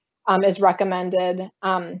steroids is recommended.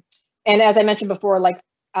 And as I mentioned before, like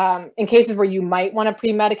in cases where you might want to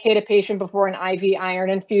pre-medicate a patient before an IV iron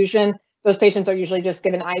infusion, those patients are usually just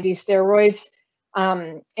given IV steroids.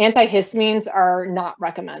 Antihistamines are not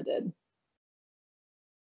recommended.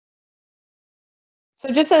 So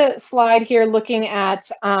just a slide here looking at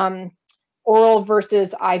oral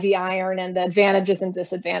versus IV iron and the advantages and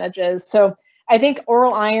disadvantages. So I think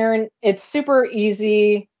oral iron, it's super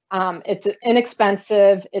easy, it's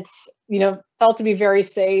inexpensive, it's felt to be very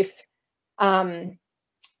safe,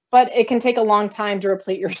 but it can take a long time to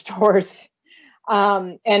replete your stores.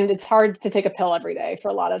 And it's hard to take a pill every day for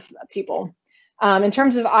a lot of people. In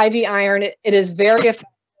terms of IV iron, it is very effective.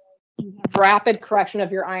 Rapid correction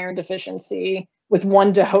of your iron deficiency with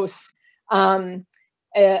one dose. And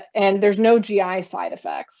there's no GI side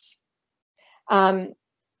effects.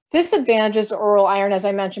 Disadvantages to oral iron, as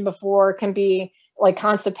I mentioned before, can be like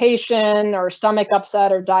constipation or stomach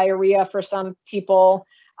upset or diarrhea for some people.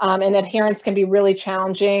 And adherence can be really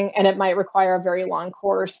challenging, and it might require a very long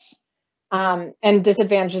course. And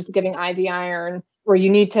disadvantages to giving IV iron, where you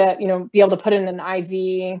need to, be able to put in an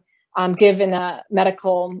IV, give in a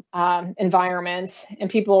medical environment, and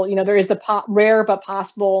people, there is the rare but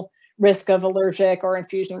possible risk of allergic or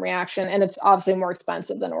infusion reaction, and it's obviously more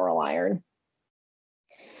expensive than oral iron.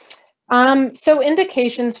 So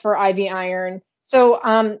indications for IV iron. So,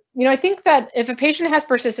 I think that if a patient has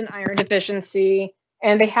persistent iron deficiency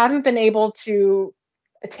and they haven't been able to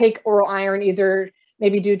take oral iron, either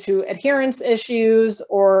maybe due to adherence issues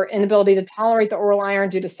or inability to tolerate the oral iron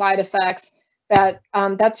due to side effects, that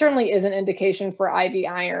certainly is an indication for IV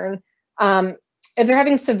iron. If they're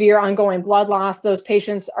having severe ongoing blood loss, those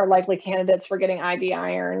patients are likely candidates for getting IV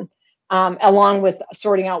iron, along with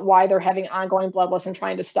sorting out why they're having ongoing blood loss and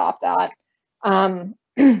trying to stop that.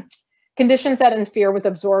 Conditions that interfere with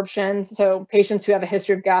absorption, so patients who have a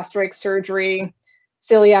history of gastric surgery,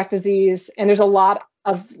 celiac disease, and there's a lot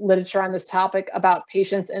of literature on this topic about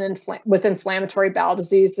patients with inflammatory bowel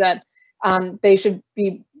disease that they should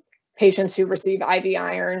be patients who receive IV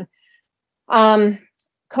iron.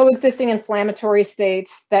 Coexisting inflammatory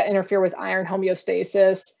states that interfere with iron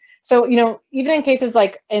homeostasis. So, even in cases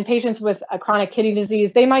like in patients with a chronic kidney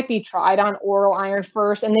disease, they might be tried on oral iron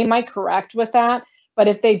first, and they might correct with that. But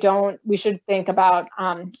if they don't, we should think about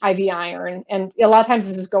IV iron. And a lot of times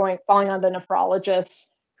this is falling on the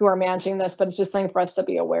nephrologists who are managing this, but it's just something for us to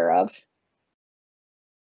be aware of.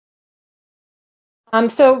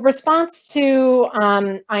 So response to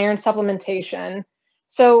iron supplementation.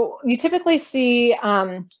 So you typically see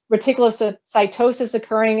reticulocytosis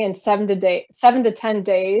occurring in 7 to 10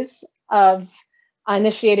 days of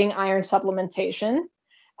initiating iron supplementation.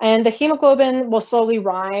 And the hemoglobin will slowly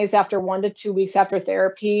rise after 1 to 2 weeks after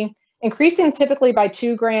therapy, increasing typically by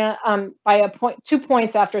 2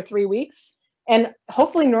 points after 3 weeks, and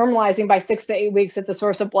hopefully normalizing by 6 to 8 weeks if the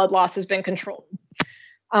source of blood loss has been controlled.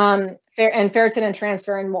 And ferritin and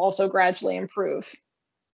transferrin will also gradually improve.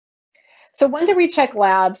 So when to recheck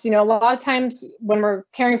labs? A lot of times when we're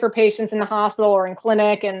caring for patients in the hospital or in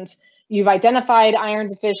clinic and you've identified iron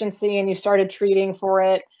deficiency and you started treating for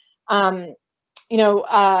it,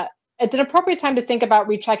 it's an appropriate time to think about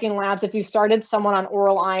rechecking labs if you started someone on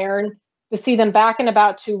oral iron, to see them back in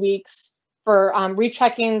about 2 weeks for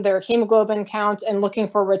rechecking their hemoglobin count and looking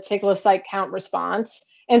for reticulocyte count response.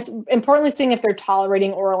 And importantly, seeing if they're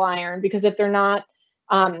tolerating oral iron, because if they're not,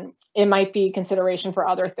 it might be consideration for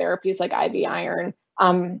other therapies like IV iron,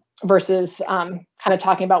 versus kind of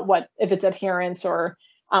talking about if it's adherence or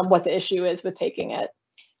what the issue is with taking it.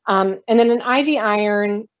 And then in IV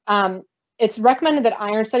iron, it's recommended that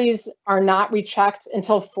iron studies are not rechecked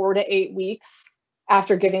until 4 to 8 weeks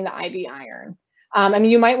after giving the IV iron.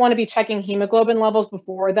 You might want to be checking hemoglobin levels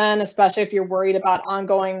before then, especially if you're worried about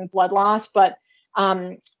ongoing blood loss. But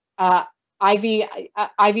IV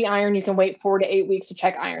iron, you can wait 4 to 8 weeks to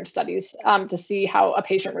check iron studies to see how a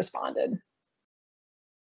patient responded.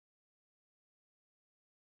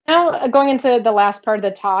 Now, going into the last part of the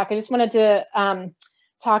talk, I just wanted to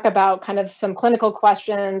talk about kind of some clinical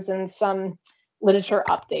questions and some literature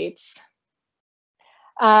updates.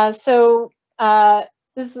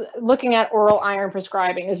 This is looking at oral iron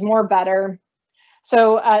prescribing. Is more better?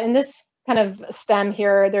 So in this kind of stem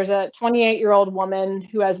here, there's a 28-year-old woman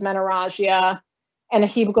who has menorrhagia and a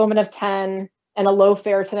hemoglobin of 10 and a low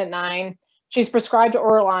ferritin at 9. She's prescribed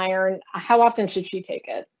oral iron. How often should she take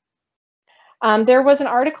it? There was an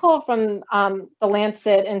article from the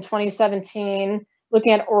Lancet in 2017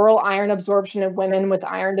 looking at oral iron absorption in women with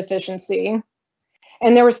iron deficiency.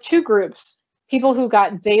 And there was 2 groups, people who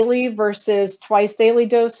got daily versus twice daily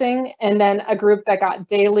dosing, and then a group that got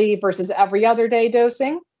daily versus every other day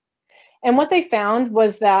dosing. And what they found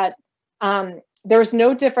was that there was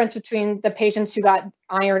no difference between the patients who got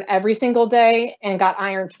iron every single day and got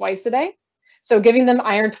iron twice a day. So giving them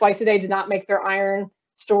iron twice a day did not make their iron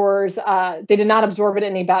stores, they did not absorb it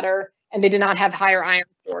any better, and they did not have higher iron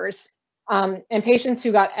stores. And patients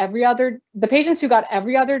who got every other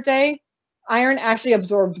day, iron actually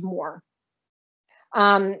absorbed more.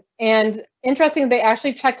 And interesting, they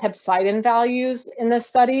actually checked hepcidin values in this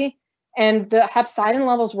study, and the hepcidin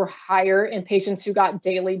levels were higher in patients who got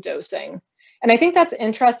daily dosing. And I think that's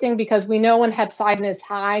interesting because we know when hepcidin is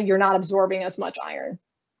high, you're not absorbing as much iron.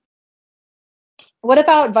 What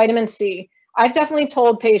about vitamin C? I've definitely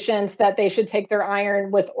told patients that they should take their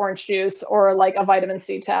iron with orange juice or like a vitamin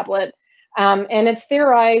C tablet. And it's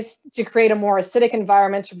theorized to create a more acidic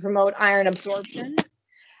environment to promote iron absorption.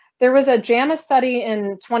 There was a JAMA study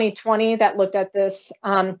in 2020 that looked at this,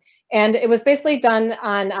 and it was basically done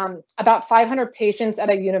on about 500 patients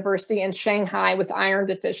at a university in Shanghai with iron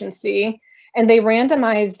deficiency. And they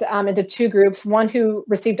randomized into two groups, one who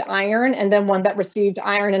received iron and then one that received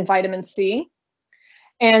iron and vitamin C.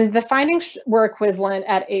 And the findings were equivalent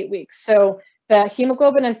at 8 weeks. So the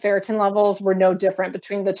hemoglobin and ferritin levels were no different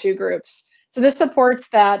between the two groups. So this supports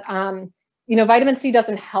that, vitamin C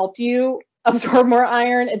doesn't help you absorb more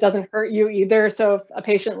iron. It doesn't hurt you either. So if a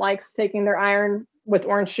patient likes taking their iron with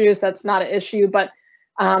orange juice, that's not an issue, but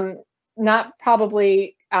not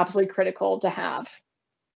probably absolutely critical to have.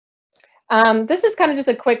 This is kind of just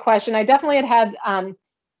a quick question. I definitely had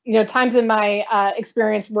times in my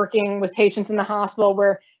experience working with patients in the hospital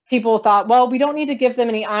where people thought, well, we don't need to give them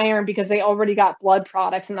any iron because they already got blood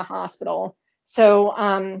products in the hospital.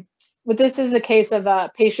 So this is a case of a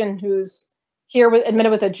patient who's here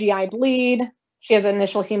admitted with a GI bleed. She has an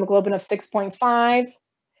initial hemoglobin of 6.5,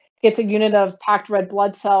 gets a unit of packed red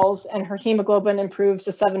blood cells, and her hemoglobin improves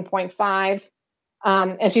to 7.5.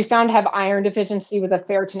 And she's found to have iron deficiency with a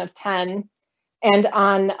ferritin of 10. And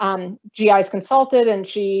on GI's consulted, and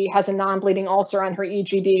she has a non-bleeding ulcer on her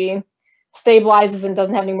EGD, stabilizes and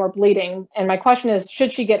doesn't have any more bleeding. And my question is,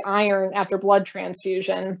 should she get iron after blood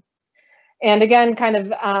transfusion? And again, kind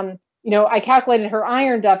of, I calculated her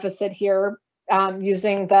iron deficit here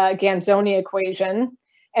using the Ganzoni equation,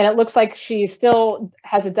 and it looks like she still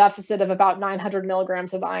has a deficit of about 900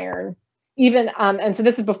 milligrams of iron, even, and so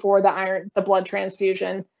this is before the blood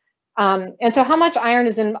transfusion. And so how much iron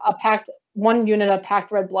is in a 1 unit of packed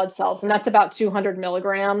red blood cells? And that's about 200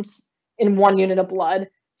 milligrams in 1 unit of blood.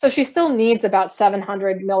 So she still needs about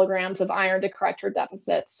 700 milligrams of iron to correct her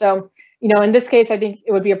deficit. So, in this case, I think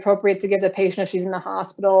it would be appropriate to give the patient, if she's in the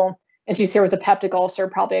hospital and she's here with a peptic ulcer,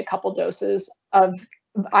 probably a couple doses of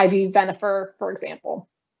IV Venofer, for example.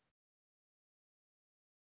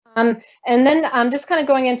 And then just kind of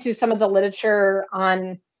going into some of the literature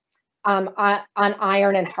on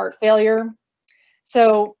iron and heart failure.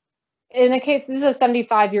 So in a case, this is a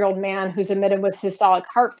 75-year-old man who's admitted with systolic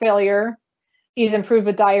heart failure. He's improved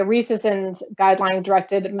with diuresis and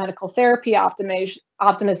guideline-directed medical therapy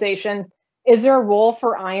optimization. Is there a role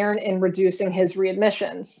for iron in reducing his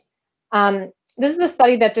readmissions? This is a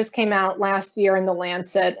study that just came out last year in The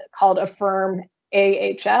Lancet called Affirm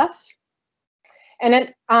AHF. And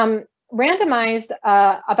it randomized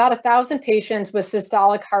about 1,000 patients with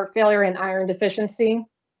systolic heart failure and iron deficiency.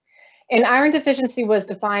 And iron deficiency was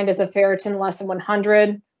defined as a ferritin less than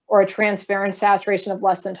 100 or a transferrin saturation of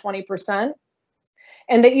less than 20%.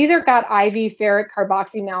 And they either got IV ferric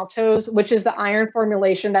carboxymaltose, which is the iron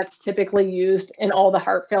formulation that's typically used in all the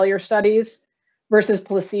heart failure studies, versus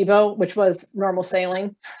placebo, which was normal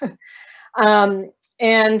saline. And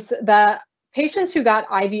the patients who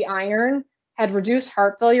got IV iron had reduced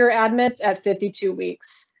heart failure admits at 52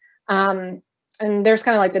 weeks. And there's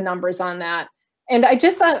kind of like the numbers on that. And I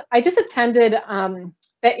just attended the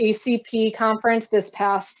ACP conference this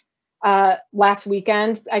past last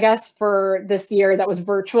weekend, I guess, for this year that was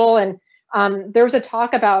virtual. And there was a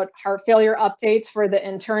talk about heart failure updates for the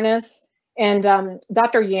internists. And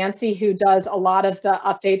Dr. Yancey, who does a lot of the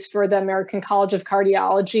updates for the American College of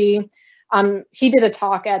Cardiology, he did a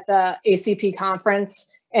talk at the ACP conference,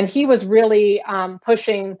 and he was really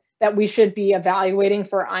pushing that we should be evaluating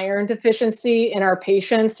for iron deficiency in our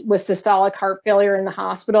patients with systolic heart failure in the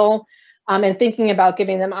hospital, and thinking about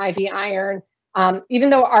giving them IV iron. Even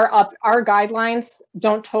though our guidelines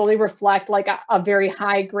don't totally reflect like a very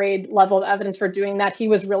high grade level of evidence for doing that, he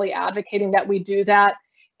was really advocating that we do that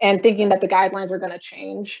and thinking that the guidelines are going to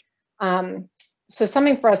change. So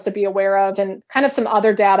something for us to be aware of, and kind of some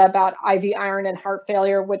other data about IV iron and heart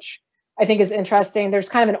failure, which I think is interesting. There's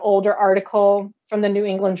kind of an older article from the New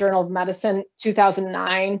England Journal of Medicine,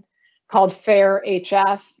 2009, called FAIR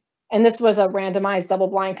HF. And this was a randomized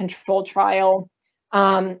double-blind controlled trial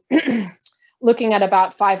looking at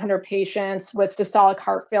about 500 patients with systolic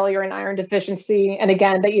heart failure and iron deficiency. And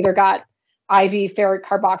again, they either got IV ferric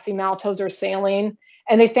carboxymaltose or saline.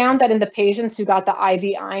 And they found that in the patients who got the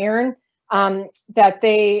IV iron, that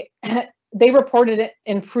they reported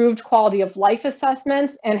improved quality of life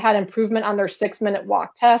assessments and had improvement on their 6-minute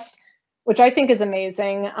walk test, which I think is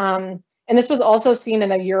amazing. And this was also seen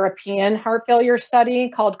in a European heart failure study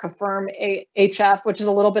called Affirm HF, which is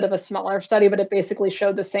a little bit of a smaller study, but it basically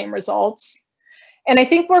showed the same results. And I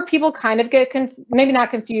think where people kind of get maybe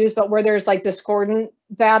not confused, but where there's like discordant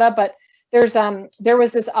data, but there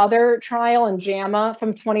was this other trial in JAMA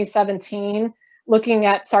from 2017 looking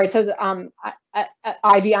at, sorry, it says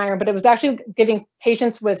IV iron, but it was actually giving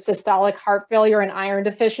patients with systolic heart failure and iron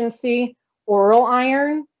deficiency oral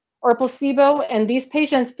iron or placebo, and these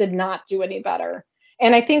patients did not do any better.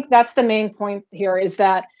 And I think that's the main point here is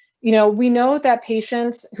that, you know, we know that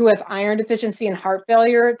patients who have iron deficiency and heart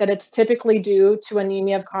failure, that it's typically due to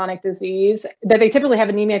anemia of chronic disease, that they typically have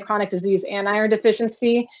anemia of chronic disease and iron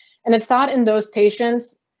deficiency. And it's thought in those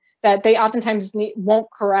patients that they oftentimes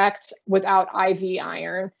won't correct without IV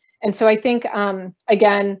iron. And so I think,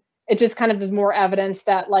 again, it just kind of is more evidence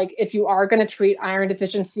that, like, if you are going to treat iron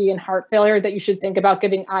deficiency and heart failure, that you should think about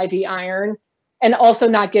giving IV iron and also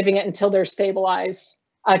not giving it until they're stabilized,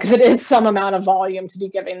 because it is some amount of volume to be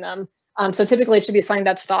giving them. So typically it should be something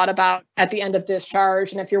that's thought about at the end of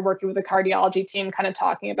discharge. And if you're working with a cardiology team, kind of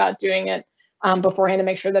talking about doing it beforehand to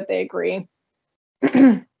make sure that they agree.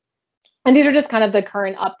 And these are just kind of the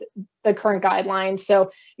current guidelines.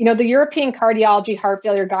 So, you know, the European Cardiology Heart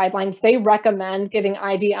Failure Guidelines, they recommend giving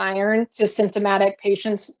IV iron to symptomatic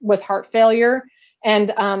patients with heart failure.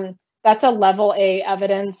 And that's a level A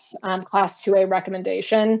evidence, class 2A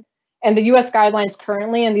recommendation. And the US guidelines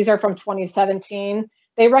currently, and these are from 2017,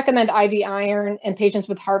 they recommend IV iron in patients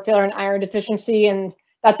with heart failure and iron deficiency. And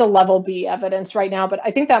that's a level B evidence right now, but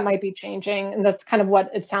I think that might be changing. And that's kind of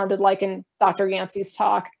what it sounded like in Dr. Yancey's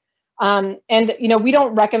talk. And, you know, we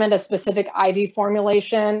don't recommend a specific IV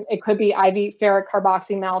formulation. It could be IV ferric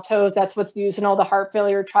carboxymaltose. That's what's used in all the heart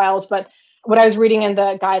failure trials. But what I was reading in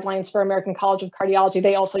the guidelines for American College of Cardiology,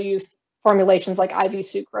 they also use formulations like IV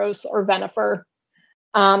sucrose or Venofer.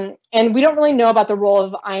 And we don't really know about the role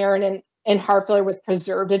of iron in heart failure with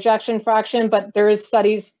preserved ejection fraction, but there is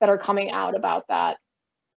studies that are coming out about that.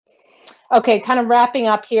 Okay, kind of wrapping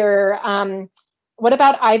up here. What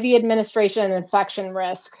about IV administration and infection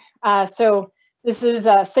risk? So this is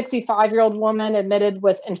a 65-year-old woman admitted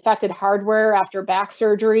with infected hardware after back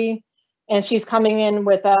surgery. And she's coming in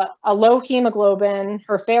with a low hemoglobin.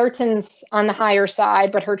 Her ferritin's on the higher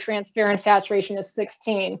side, but her transferrin saturation is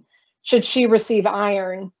 16. Should she receive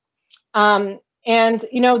iron? And,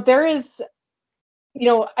 you know, there is, you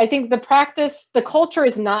know, I think the culture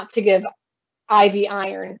is not to give IV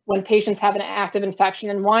iron when patients have an active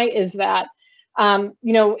infection. And why is that? You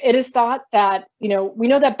know, it is thought that, you know, we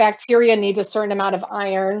know that bacteria needs a certain amount of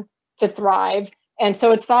iron to thrive. And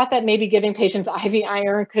so it's thought that maybe giving patients IV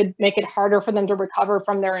iron could make it harder for them to recover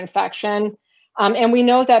from their infection. And we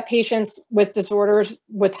know that patients with disorders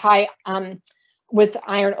with high, with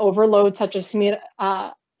iron overload, such as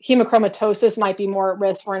hemochromatosis, might be more at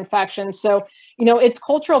risk for infection. So, you know, it's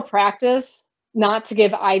cultural practice not to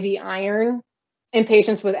give IV iron in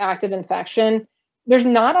patients with active infection. There's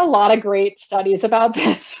not a lot of great studies about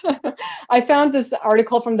this. I found this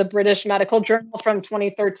article from the British Medical Journal from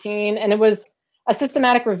 2013, and it was a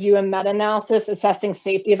systematic review and meta-analysis assessing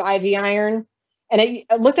safety of IV iron. And it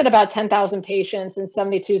looked at about 10,000 patients in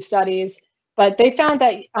 72 studies, but they found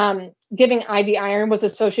that giving IV iron was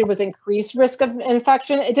associated with increased risk of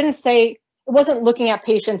infection. It didn't say, it wasn't looking at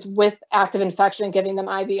patients with active infection and giving them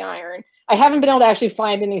IV iron. I haven't been able to actually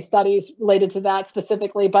find any studies related to that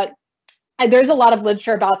specifically, but there's a lot of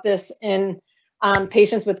literature about this in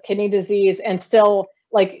patients with kidney disease, and still,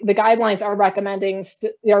 like, the guidelines are recommending,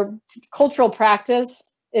 their cultural practice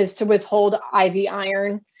is to withhold IV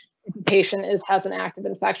iron if the patient has an active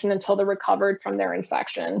infection until they're recovered from their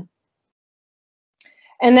infection.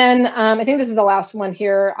 And then I think this is the last one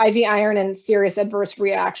here, IV iron and serious adverse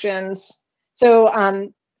reactions. So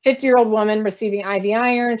 50-year-old woman receiving IV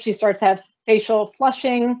iron, she starts to have facial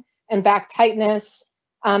flushing and back tightness.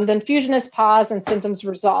 Then fusion is paused and symptoms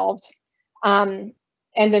resolved. And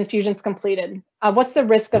then fusion's completed. What's the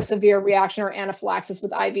risk of severe reaction or anaphylaxis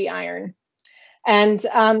with IV iron? And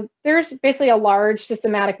there's basically a large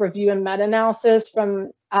systematic review and meta-analysis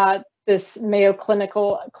from this Mayo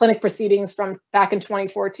Clinic proceedings from back in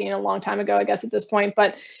 2014, a long time ago, I guess at this point.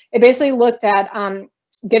 But it basically looked at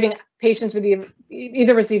giving patients with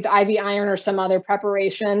either received IV iron or some other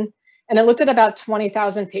preparation. And it looked at about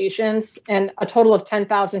 20,000 patients and a total of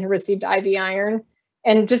 10,000 who received IV iron.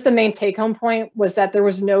 And just the main take-home point was that there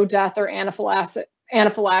was no death or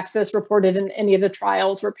anaphylaxis reported in any of the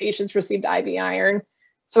trials where patients received IV iron.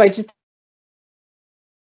 So I just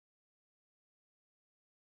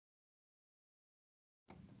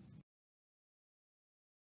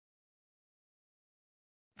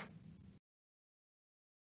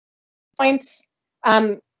points.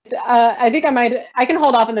 I think I can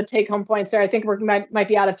hold off on the take-home points there. I think we might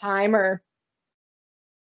be out of time, or.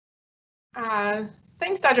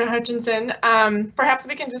 Thanks, Dr. Hutchinson. Perhaps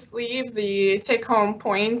we can just leave the take-home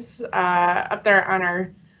points up there on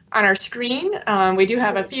our screen. We do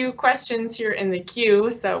have a few questions here in the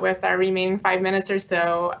queue, so with our remaining 5 minutes or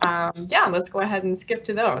so, yeah, let's go ahead and skip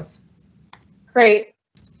to those. Great.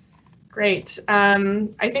 Great.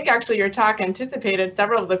 I think actually your talk anticipated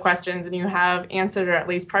several of the questions, and you have answered or at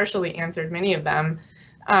least partially answered many of them.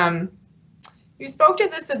 You spoke to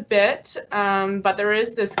this a bit, but there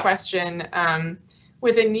is this question.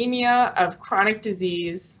 With anemia of chronic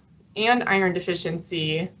disease and iron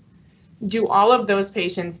deficiency, do all of those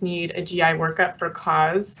patients need a GI workup for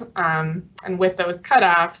cause? And with those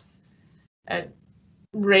cutoffs, it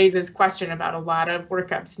raises question about a lot of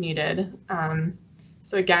workups needed.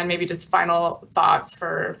 So again, maybe just final thoughts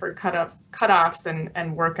for cutoffs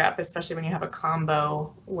and workup, especially when you have a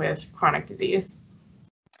combo with chronic disease.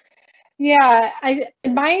 Yeah,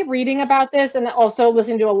 in my reading about this and also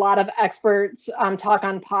listening to a lot of experts talk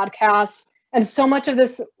on podcasts, and so much of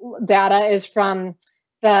this data is from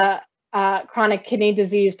the chronic kidney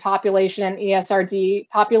disease population and ESRD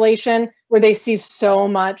population, where they see so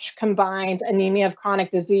much combined anemia of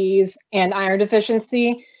chronic disease and iron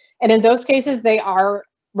deficiency. And in those cases, they are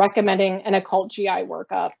recommending an occult GI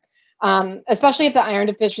workup, especially if the iron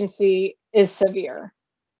deficiency is severe.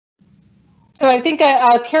 So I think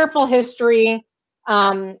a careful history,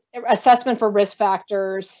 assessment for risk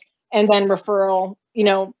factors, and then referral,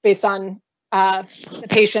 based on the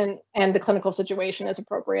patient and the clinical situation is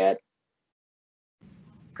appropriate.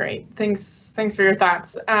 Great, thanks for your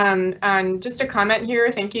thoughts. And just a comment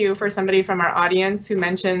here, thank you for somebody from our audience who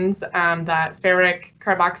mentions that ferric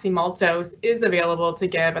carboxymaltose is available to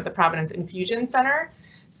give at the Providence Infusion Center.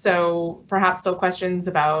 So perhaps still questions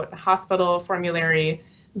about hospital formulary,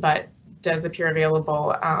 but does appear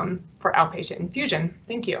available for outpatient infusion.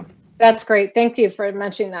 Thank you. That's great. Thank you for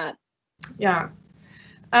mentioning that. Yeah.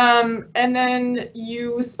 And then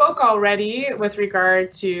you spoke already with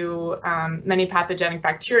regard to many pathogenic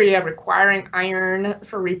bacteria requiring iron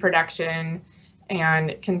for reproduction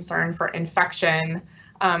and concern for infection.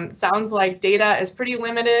 Sounds like data is pretty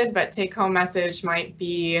limited, but take-home message might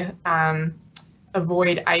be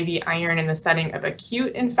avoid IV iron in the setting of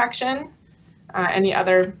acute infection. Any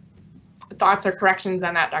other thoughts or corrections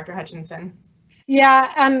on that, Dr. Hutchinson?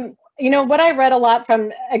 Yeah, what I read a lot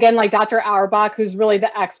from, again, like Dr. Auerbach, who's really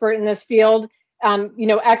the expert in this field,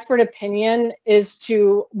 expert opinion is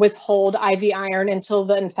to withhold IV iron until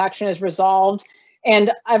the infection is resolved.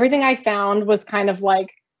 And everything I found was kind of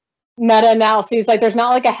like meta-analyses, like there's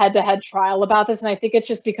not like a head-to-head trial about this. And I think it's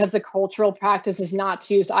just because the cultural practice is not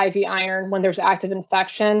to use IV iron when there's active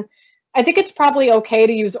infection. I think it's probably okay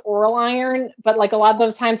to use oral iron, but like a lot of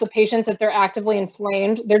those times the patients, if they're actively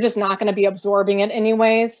inflamed, they're just not going to be absorbing it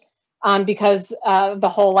anyways. Because the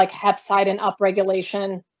whole like hepcidin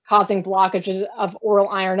upregulation causing blockages of oral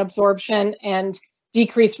iron absorption and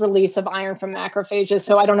decreased release of iron from macrophages.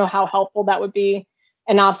 So I don't know how helpful that would be.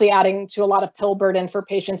 And obviously adding to a lot of pill burden for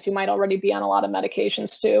patients who might already be on a lot of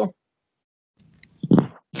medications too.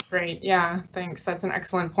 Great, yeah, thanks. That's an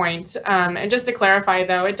excellent point. And just to clarify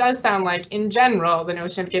though, it does sound like in general, the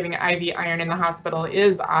notion of giving IV iron in the hospital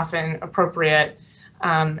is often appropriate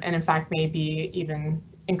and in fact may be even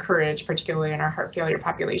encouraged, particularly in our heart failure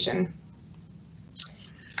population.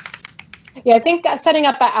 Yeah, I think setting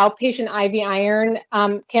up an outpatient IV iron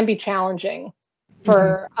can be challenging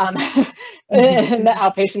for in the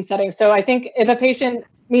outpatient setting. So I think if a patient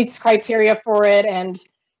meets criteria for it and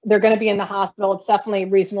they're going to be in the hospital, it's definitely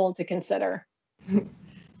reasonable to consider.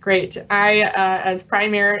 Great. I, as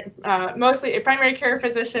mostly a primary care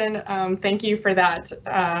physician, thank you for that.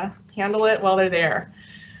 Handle it while they're there.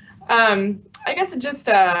 I guess just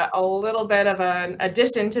a little bit of an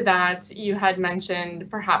addition to that, you had mentioned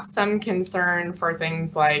perhaps some concern for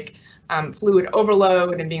things like fluid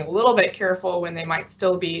overload and being a little bit careful when they might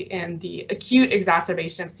still be in the acute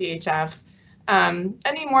exacerbation of CHF.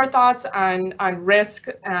 Any more thoughts on risk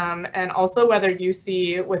and also whether you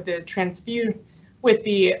see with the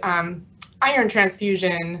iron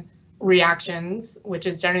transfusion reactions, which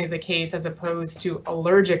is generally the case as opposed to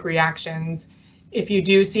allergic reactions, if you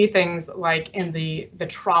do see things like in the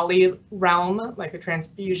trolley realm, like a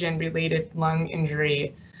transfusion-related lung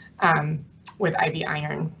injury with IV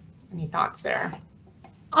iron. Any thoughts there?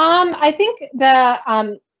 I think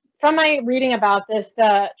from my reading about this,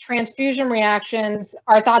 the transfusion reactions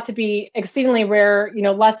are thought to be exceedingly rare.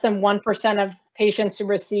 Less than 1% of patients who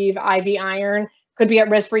receive IV iron could be at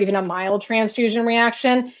risk for even a mild transfusion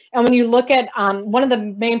reaction. And when you look at one of the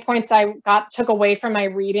main points I took away from my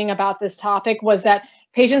reading about this topic was that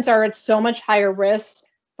patients are at so much higher risk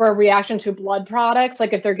for a reaction to blood products,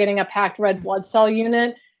 like if they're getting a packed red blood cell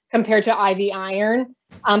unit compared to IV iron.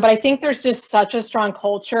 But I think there's just such a strong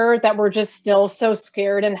culture that we're just still so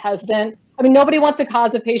scared and hesitant. I mean, nobody wants to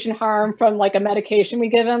cause a patient harm from like a medication we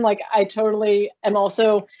give them. Like I totally am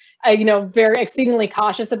also, very exceedingly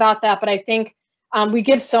cautious about that. But I think we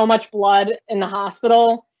give so much blood in the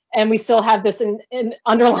hospital, and we still have this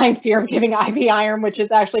underlying fear of giving IV iron, which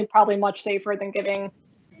is actually probably much safer than giving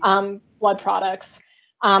blood products.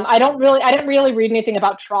 I didn't really read anything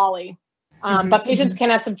about trolley, but patients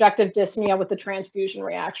can have subjective dyspnea with the transfusion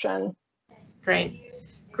reaction. Great.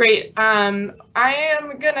 I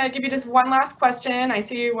am gonna give you just one last question. I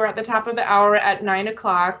see we're at the top of the hour at 9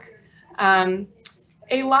 o'clock.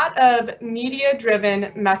 A lot of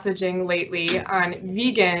media-driven messaging lately on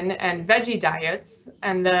vegan and veggie diets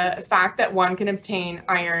and the fact that one can obtain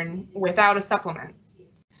iron without a supplement.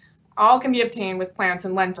 All can be obtained with plants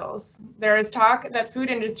and lentils. There is talk that food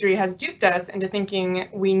industry has duped us into thinking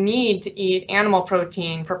we need to eat animal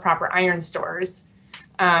protein for proper iron stores.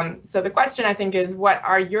 So the question, I think, is what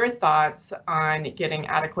are your thoughts on getting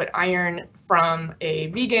adequate iron from a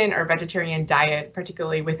vegan or vegetarian diet,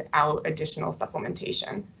 particularly without additional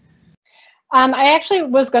supplementation? I actually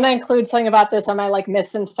was going to include something about this on my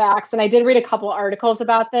myths and facts, and I did read a couple articles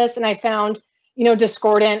about this, and I found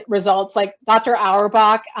discordant results. Like Dr.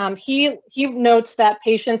 Auerbach, he notes that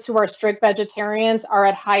patients who are strict vegetarians are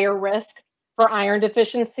at higher risk for iron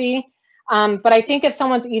deficiency. But I think if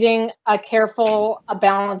someone's eating a careful,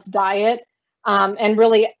 balanced diet, and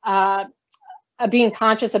really being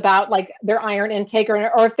conscious about their iron intake,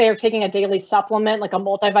 or if they're taking a daily supplement, like a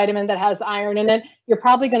multivitamin that has iron in it, you're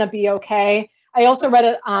probably going to be okay. I also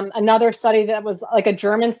read another study that was like a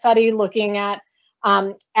German study looking at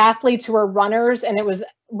athletes who were runners, and it was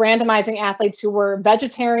randomizing athletes who were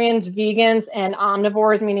vegetarians, vegans, and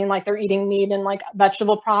omnivores, meaning like they're eating meat and like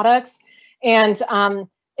vegetable products. And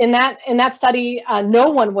in that study, no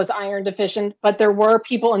one was iron deficient, but there were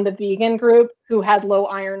people in the vegan group who had low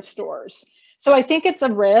iron stores. So I think it's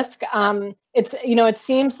a risk. It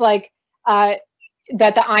seems like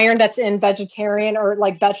that the iron that's in vegetarian or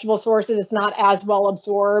like vegetable sources is not as well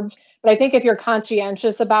absorbed. But I think if you're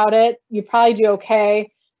conscientious about it, you probably do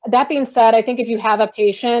okay. That being said, I think if you have a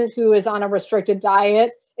patient who is on a restricted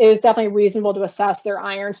diet, it is definitely reasonable to assess their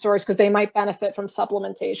iron stores because they might benefit from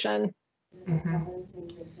supplementation.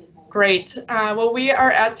 Great. Well, we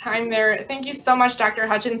are at time there. Thank you so much, Dr.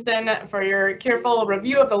 Hutchinson, for your careful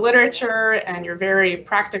review of the literature and your very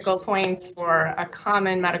practical points for a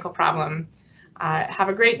common medical problem. Have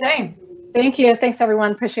a great day. Thank you. Thanks,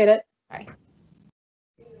 everyone. Appreciate it. Bye.